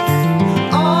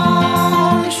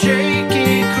 on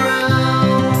shaky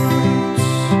grounds.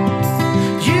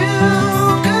 You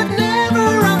could never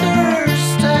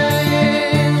understand.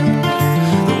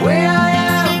 The way I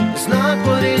am is not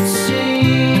what it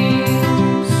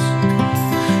seems,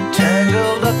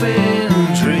 tangled up in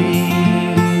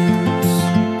dreams.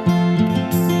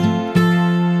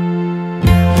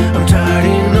 I'm tired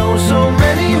in oh so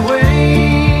many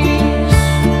ways,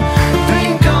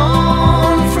 been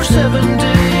gone for 7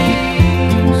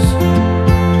 days.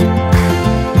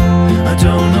 I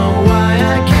don't know why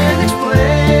I can't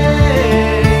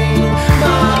explain.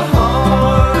 My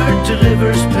heart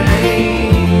delivers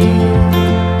pain,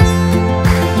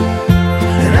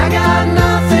 and I got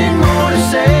nothing more to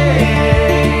say.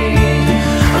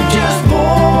 I'm just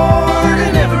bored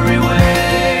in every way.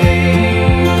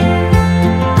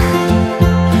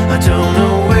 I don't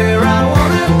know where I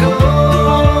wanna go,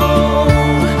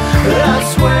 but I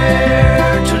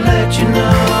swear to let you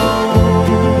know.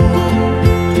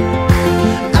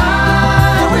 I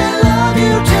will love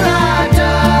you till I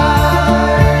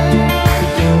die,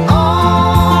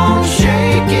 on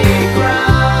shaky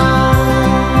grounds.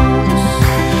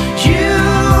 You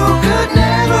could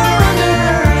never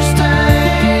understand.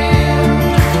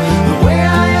 The way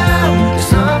I am is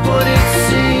not what it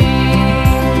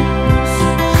seems,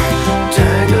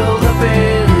 tangled up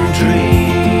in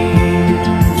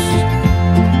dreams.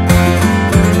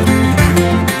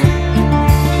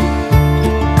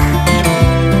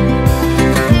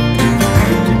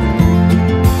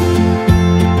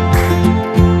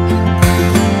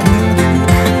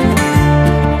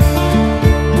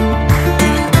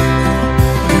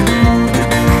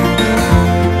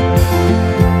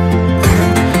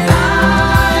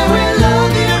 I will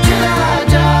love you till I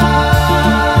die,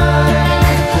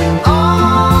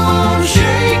 on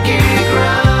shaky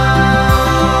grounds.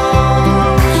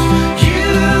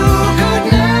 You could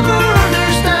never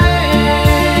understand.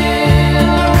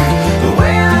 The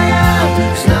way I am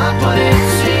is not what it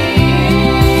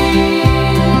seems,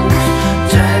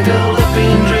 tangled up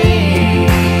in dreams.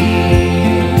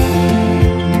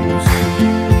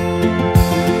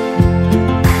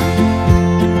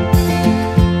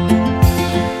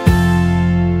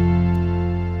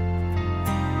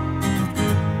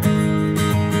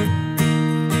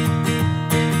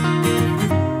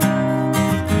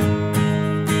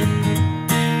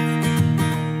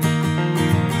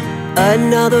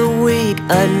 Another week,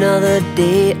 another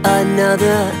day,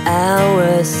 another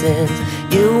hour since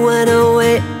you went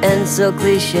away, and so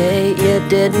cliche you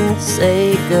didn't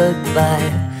say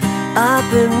goodbye. I've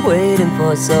been waiting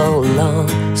for so long,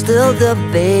 still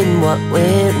debating what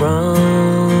went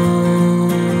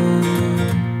wrong.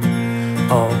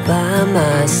 All by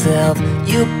myself,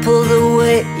 you pulled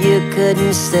away, you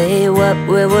couldn't say what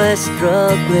we were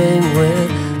struggling with.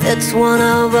 It's one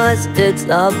of us, it's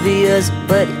obvious,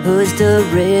 but who's to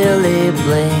really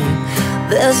blame?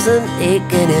 There's an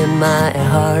aching in my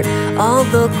heart, all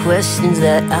the questions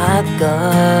that I've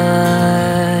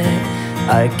got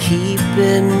are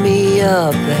keeping me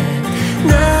up at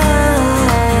night.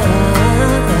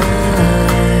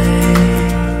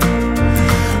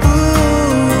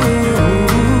 Ooh.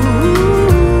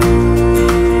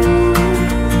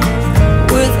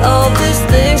 With all these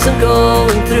things I'm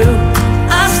going through,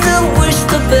 I still wish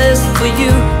the best for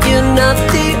you. You're not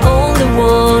the only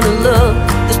one to love.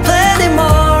 There's plenty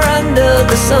more under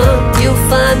the sun. You'll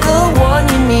find the one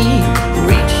you need,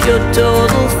 reach your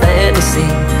total fantasy.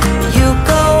 You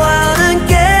go out and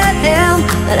get him,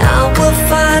 and I will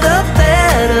find a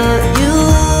better you.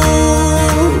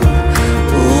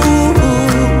 Ooh,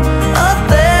 a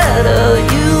better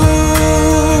you.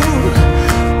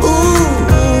 Ooh.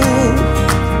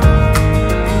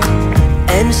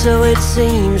 And so it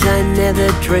seems I never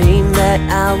dreamed that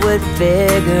I would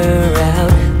figure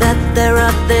out that there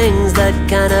are things that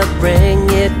kinda bring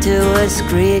you to a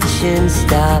screeching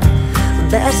stop.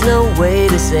 There's no way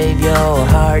to save your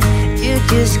heart, you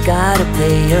just gotta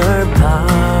play your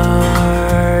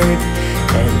part,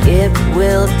 and it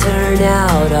will turn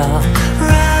out all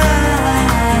right.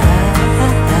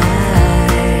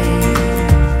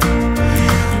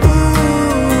 Ooh.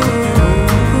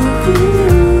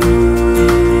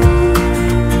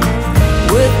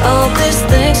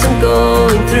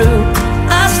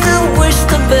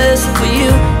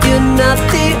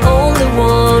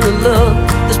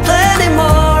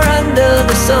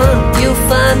 sun, you'll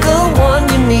find the one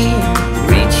you need.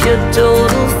 Reach your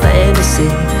total fantasy.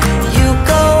 You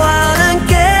go out and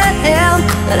get him,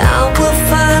 and I will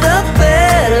find a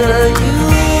better you.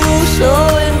 So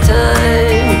in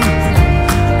time,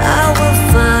 I will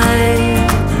find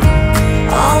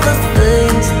all the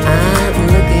things I'm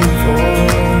looking for.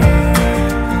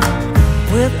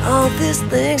 With all these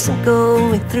things I'm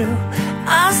going through,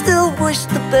 I still wish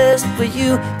the best for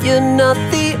you. You're not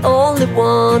the only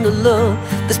one to love.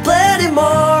 There's plenty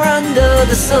more under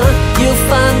the sun. You'll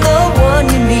find the one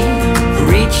you need.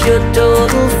 Reach your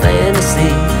total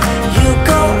fantasy. You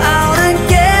go out and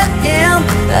get him,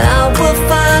 and I will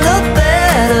find a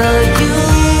better you.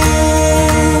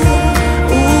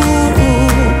 Ooh,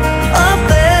 a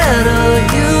better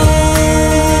you.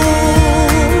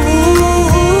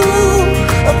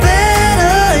 A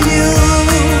better you.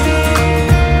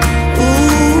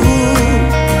 Ooh,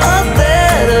 a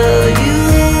better you.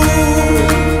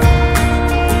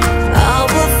 I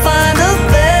will find a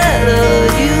better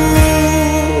you.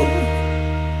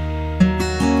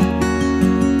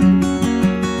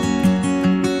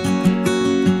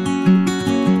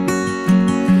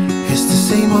 It's the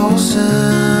same old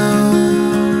sound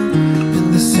in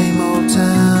the same old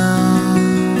town.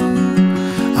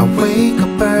 I wake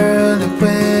up early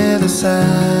with a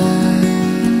sigh.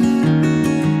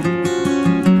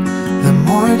 The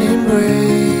morning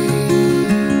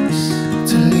breaks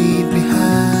to leave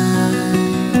behind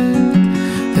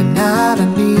the night I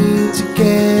need to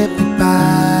get me by.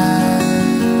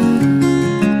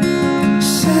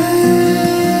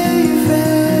 Safe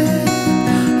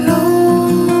and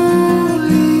lonely.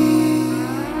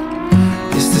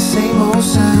 It's the same old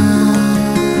sound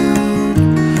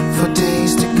for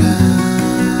days to come.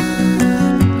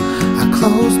 I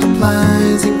close the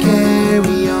blinds and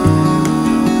carry on.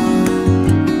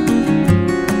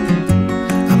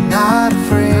 I'm not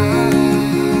afraid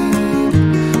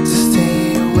to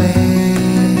stay away.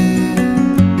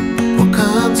 What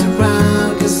comes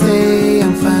around can stay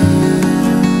and find.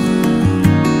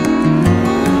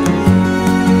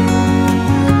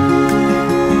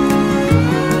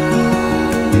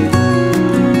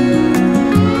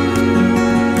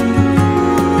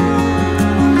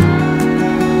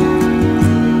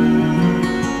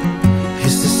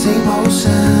 It's the same old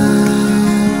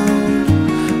sound,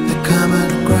 the common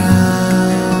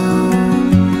ground.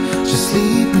 Just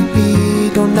leave me be,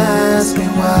 don't ask me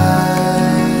why.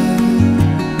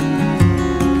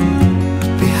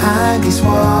 Behind these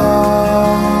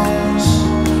walls,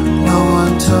 no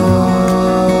one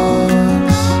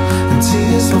talks, and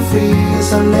tears will freeze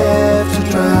are left to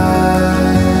dry.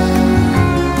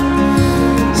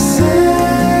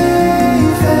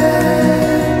 Safe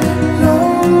and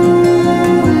lonely.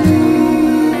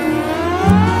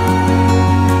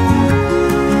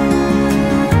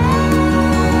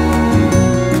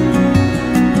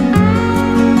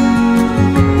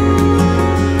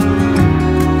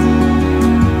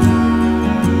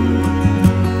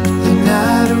 The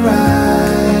night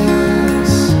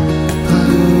arrives,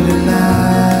 polluted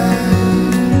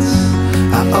lights.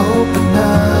 I open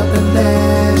up and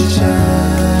let it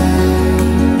shine.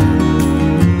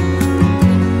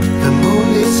 The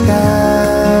moonlit sky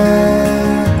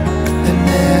that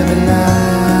never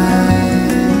lies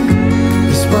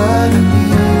is what I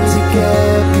need to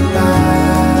get me by.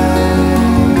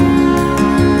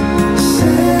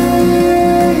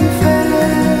 Safe and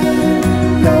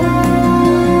lonely.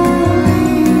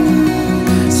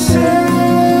 Safe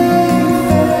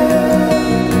and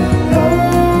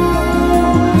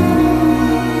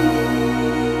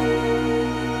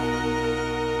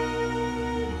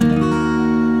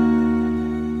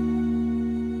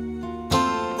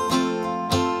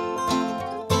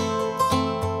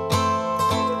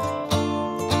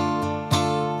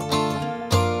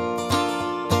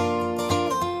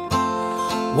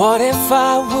What if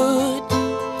I would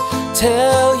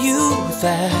tell you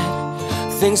that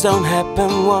things don't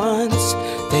happen once,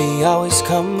 they always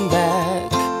come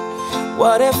back?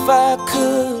 What if I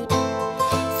could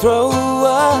throw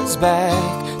us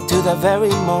back to the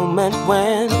very moment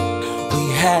when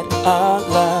we had our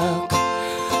luck?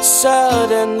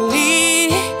 Suddenly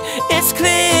it's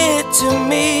clear to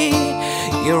me,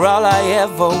 you're all I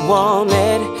ever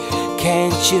wanted,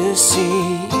 can't you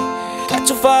see? Got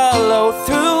to follow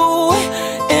through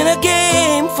in a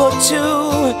game for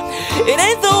two. It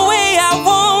ain't the way I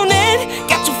want it,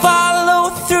 got to follow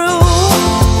through.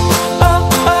 Oh,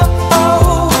 oh,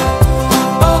 oh,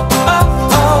 oh, oh,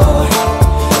 oh.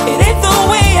 It ain't the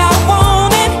way I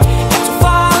want it, got to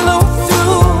follow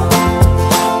through.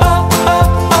 Oh, oh,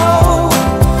 oh,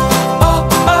 oh,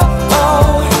 oh,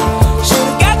 oh.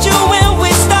 Should've got you when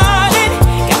we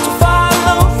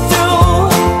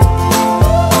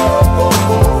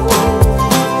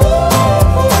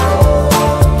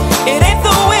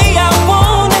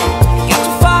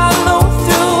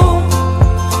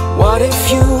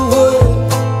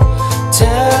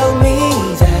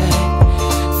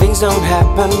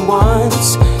happen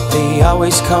once, they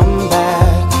always come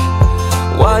back.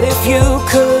 What if you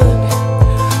could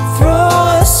throw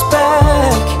us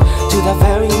back to the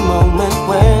very moment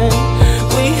when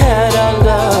we had our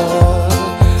love?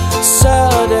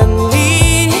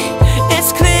 Suddenly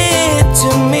it's clear to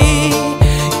me,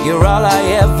 you're all I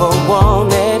ever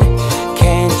wanted.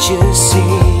 Can't you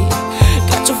see?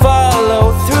 Got to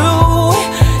follow through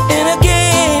in a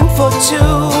game for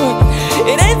two.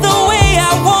 It ain't the way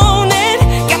I want it.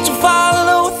 Got to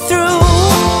follow through.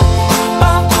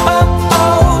 Oh, oh,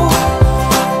 oh.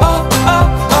 Oh, oh,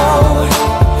 oh.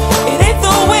 It ain't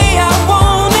the way I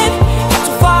want it. Got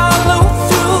to follow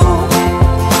through.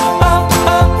 Oh,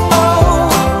 oh, oh.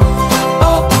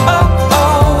 Oh, oh,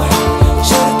 oh.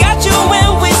 Should've got you when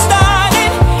we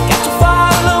started. Got to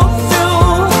follow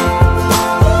through.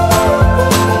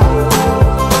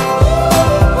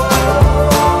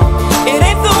 It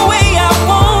ain't the way I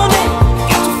want it.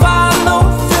 Got to follow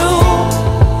through.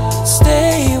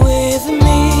 Stay with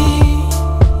me.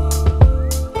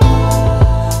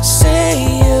 Say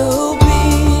you'll be.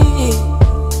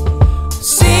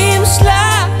 Seems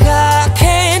like I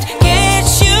can't get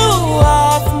you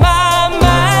off my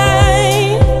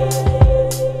mind.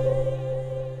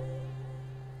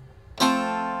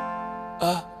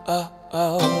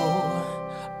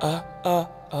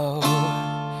 Oh.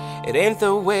 It ain't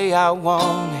the way I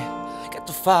want it. Got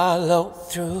to follow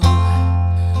through.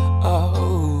 Oh.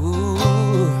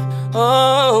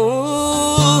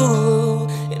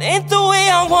 It ain't the way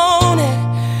I want it,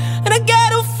 and I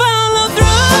gotta follow through.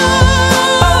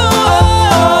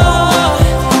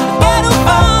 Gotta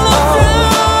follow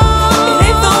through. It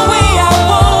ain't the way I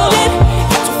want it.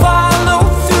 Got to follow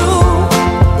through.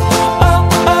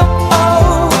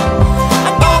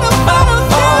 I gotta follow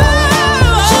through.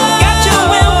 Should've got you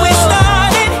when we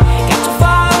started. Got to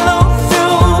follow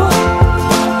through.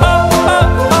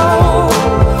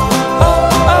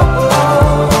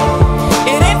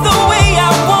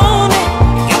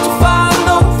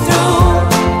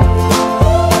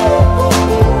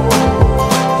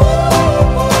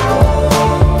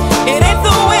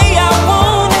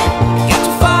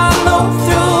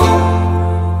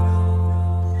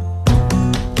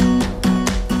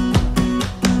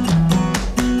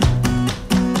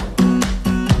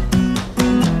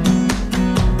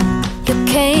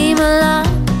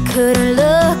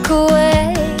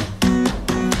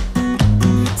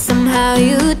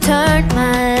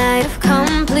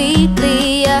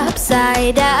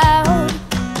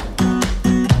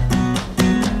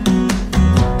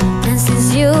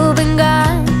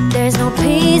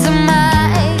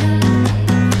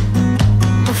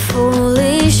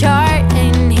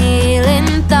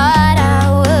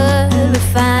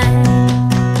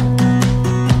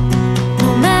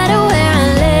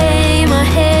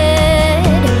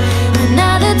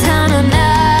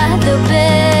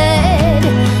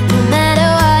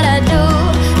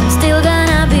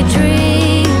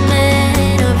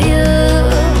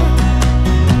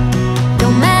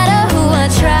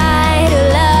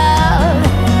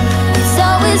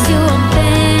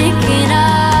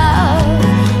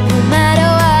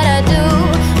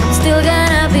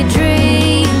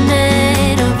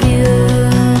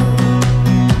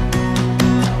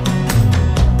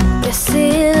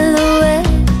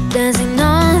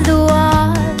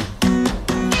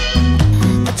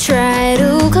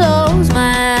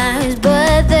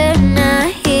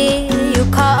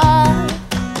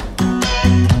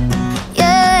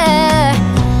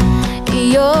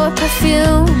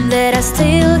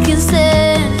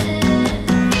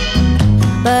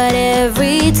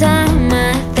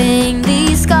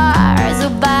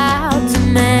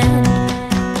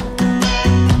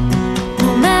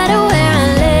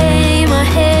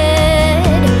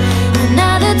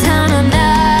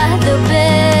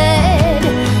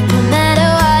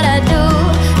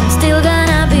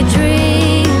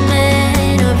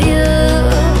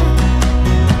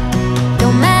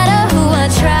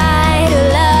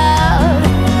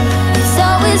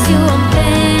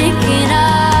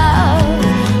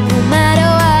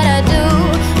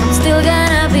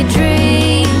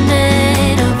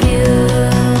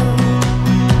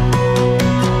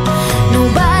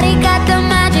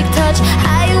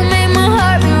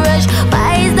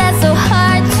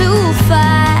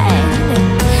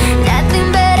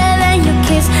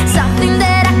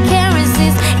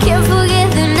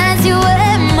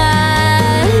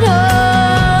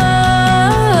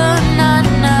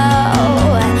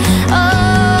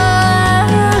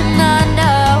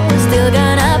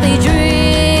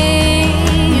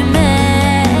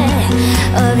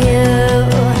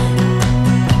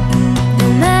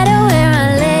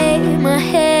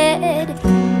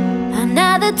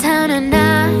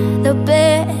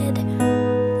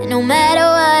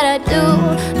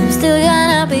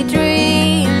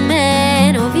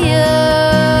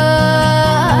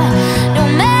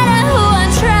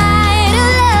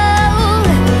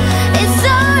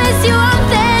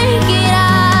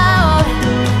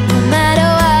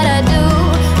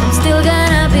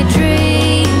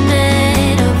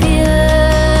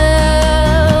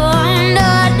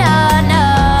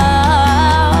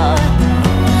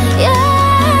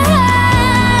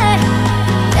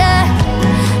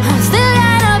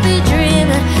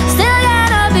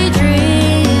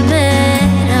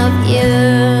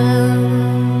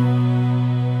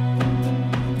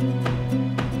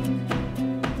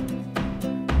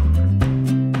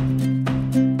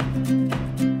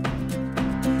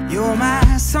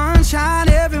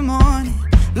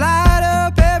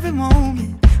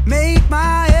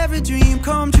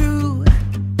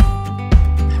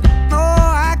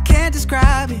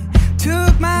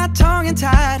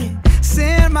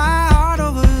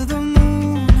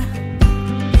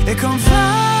 Come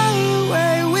fly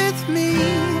away with me.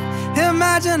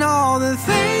 Imagine all the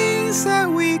things that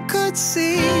we could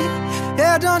see.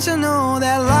 Yeah, don't you know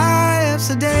that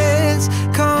life's a dance?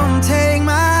 Come take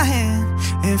my hand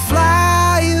and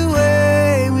fly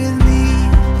away with me.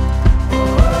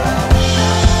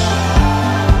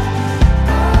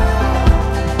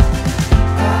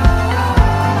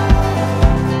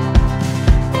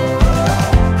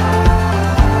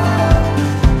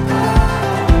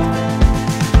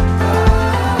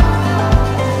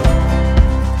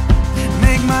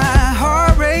 Make my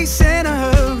heart race in a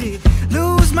hurry,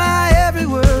 lose my every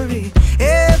worry,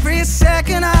 every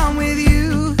second I'm with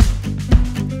you.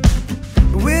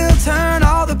 We'll turn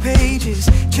all the pages,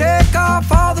 check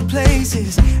off all the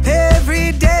places,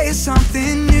 every day is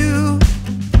something new.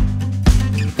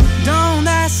 Don't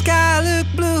that sky look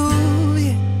blue?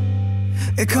 Yeah.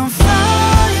 Come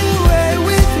fly away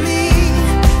with me.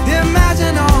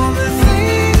 Imagine all the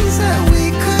things that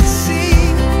we could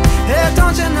see. Yeah,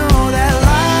 don't you know that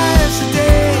life's a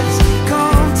dance?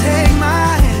 Come take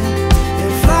my hand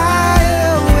and fly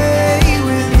away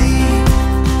with me.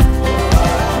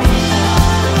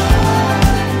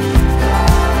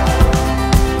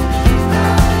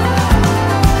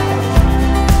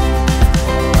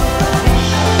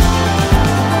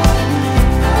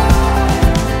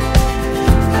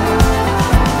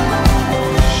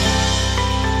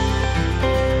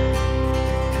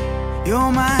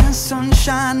 You're my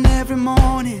sunshine every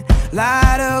morning,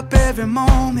 light up every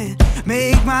moment,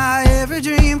 make my every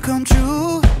dream come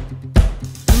true.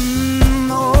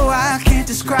 Oh, I can't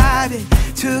describe it.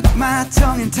 Took my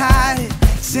tongue and tied it,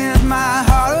 sent my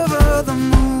heart over the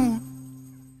moon.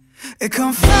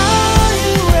 Come fly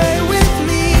away with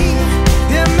me.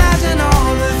 Imagine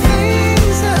all the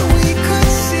things that we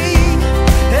could see.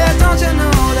 Yeah, don't you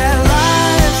know that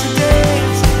life's a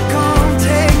dance? Come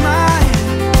take my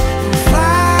hand and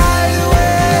fly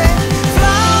away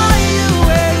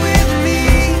with me.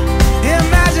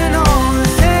 Imagine all the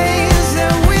things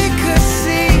that we could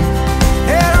see.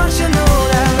 Yeah, don't you know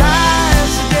that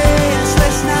life's a dance?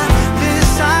 Let's not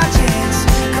miss our chance.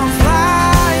 Come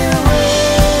fly away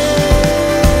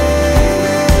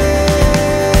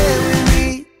with me.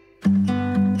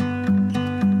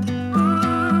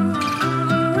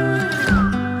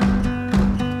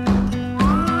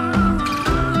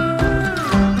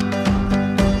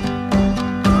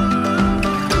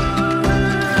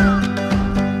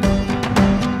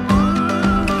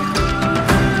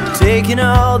 Taking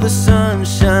all the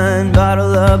sunshine,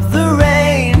 bottle up the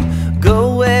rain.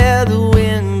 Go where the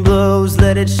wind blows,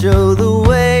 let it show the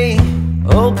way.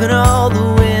 Open all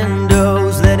the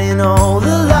windows, let in all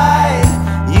the light.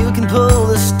 You can pull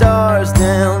the stars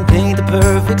down, paint the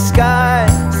perfect sky.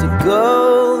 So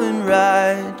go and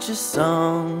write your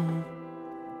song.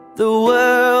 The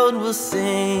world will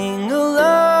sing along.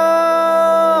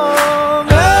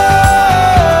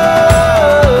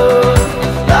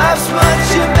 Life's what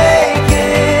you make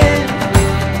it.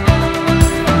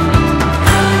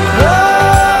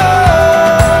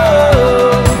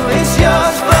 It's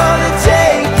yours for the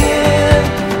taking.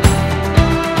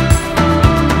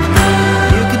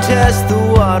 You can test the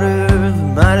water,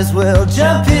 might as well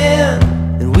jump in.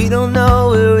 And we don't know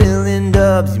where we'll end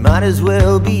up, so you might as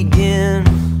well begin.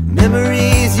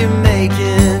 Memories you're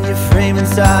making, you frame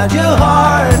inside your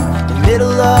heart. The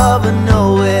middle of a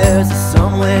nowhere, so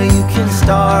somewhere you can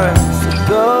start. So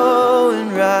go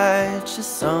and write your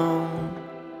song.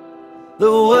 The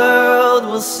world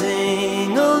will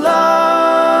sing along.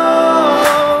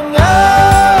 Oh,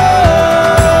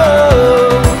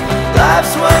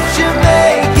 life's what you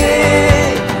make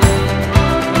it.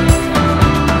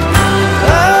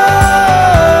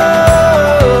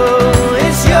 Oh,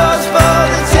 it's yours for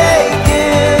the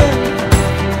taking.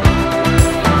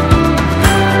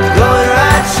 Go and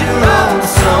write your own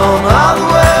song. All the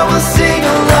world will sing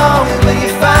along. And when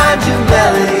you find your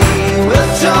melody,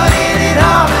 we'll join in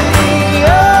harmony. Oh,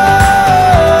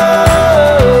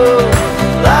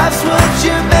 life's what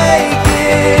you make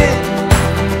it.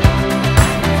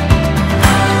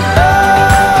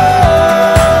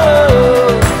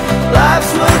 Oh,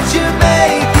 life's what you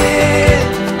make it.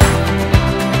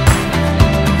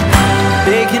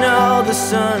 Taking all the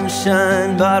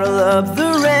sunshine, bottle up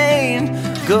the rain.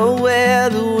 Go where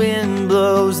the wind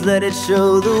blows, let it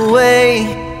show the way.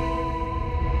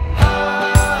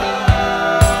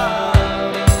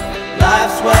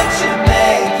 Life's what you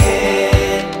make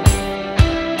it.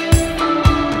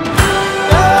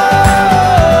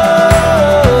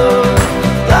 Oh,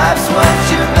 life's what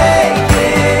you make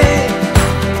it.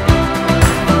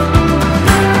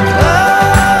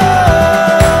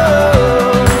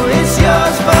 Oh, it's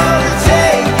yours for the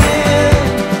taking.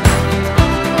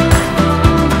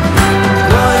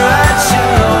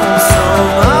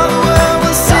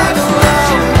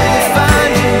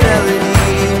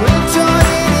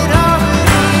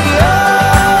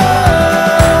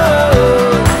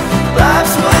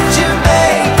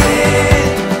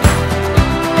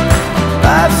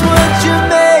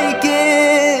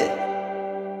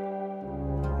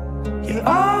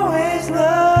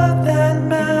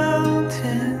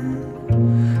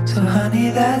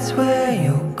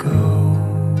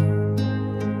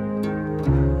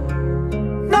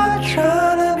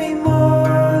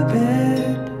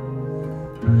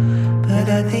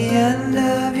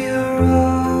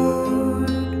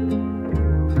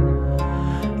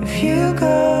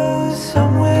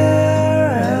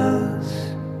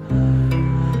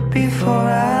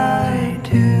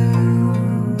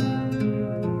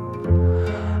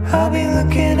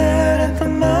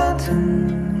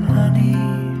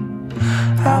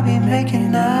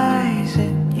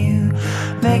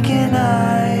 making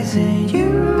eyes at you.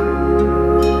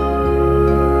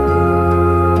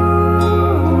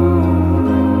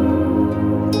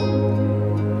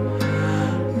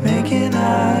 Making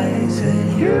eyes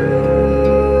at you.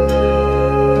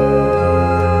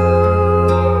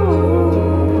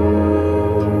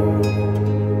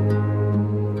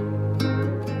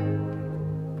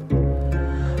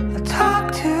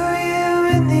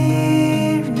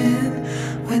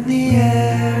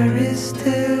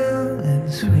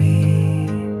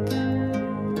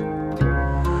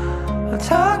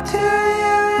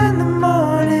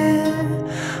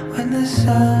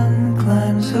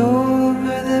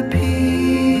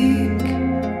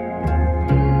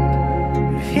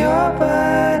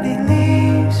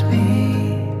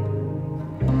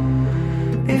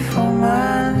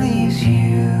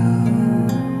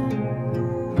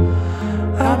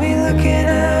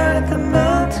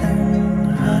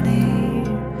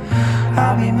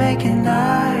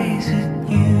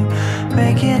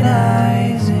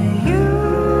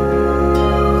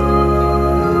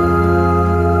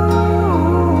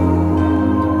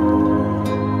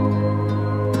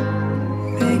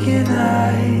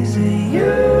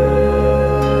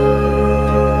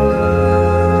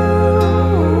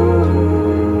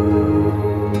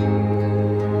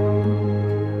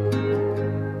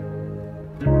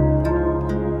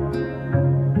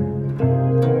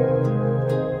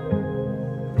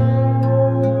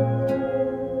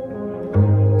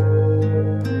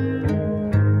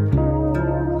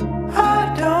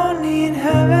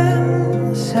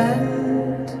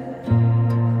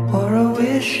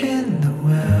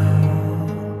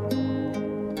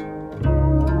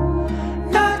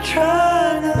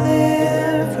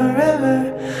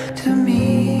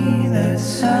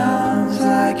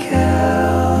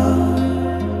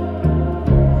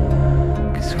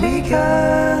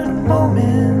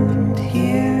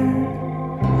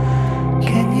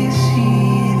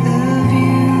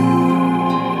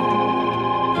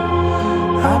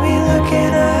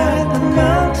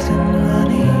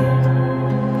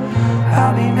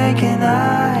 Making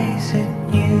eyes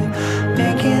at you,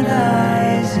 making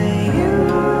eyes at you.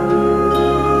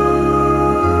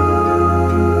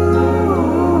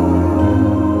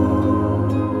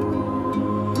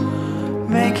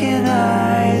 Making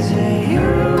eyes at you.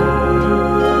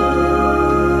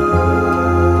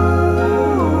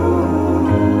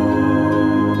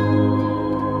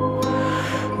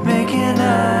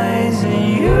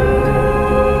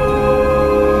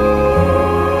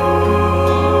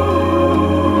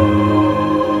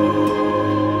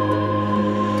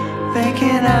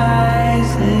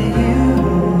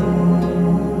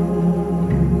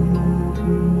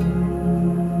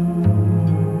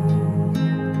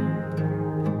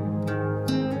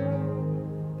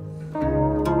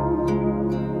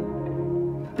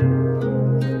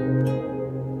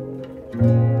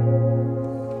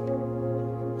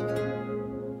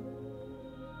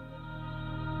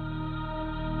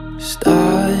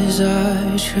 Stars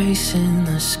are tracing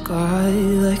the sky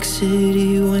like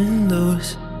city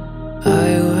windows.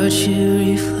 I watch you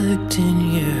reflect in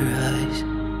your eyes.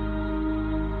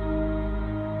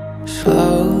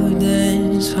 Slow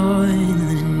dance on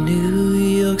the New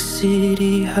York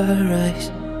City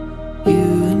high-rise. You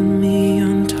and me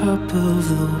on top of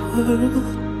the world.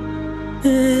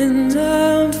 And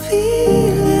I'm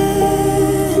feeling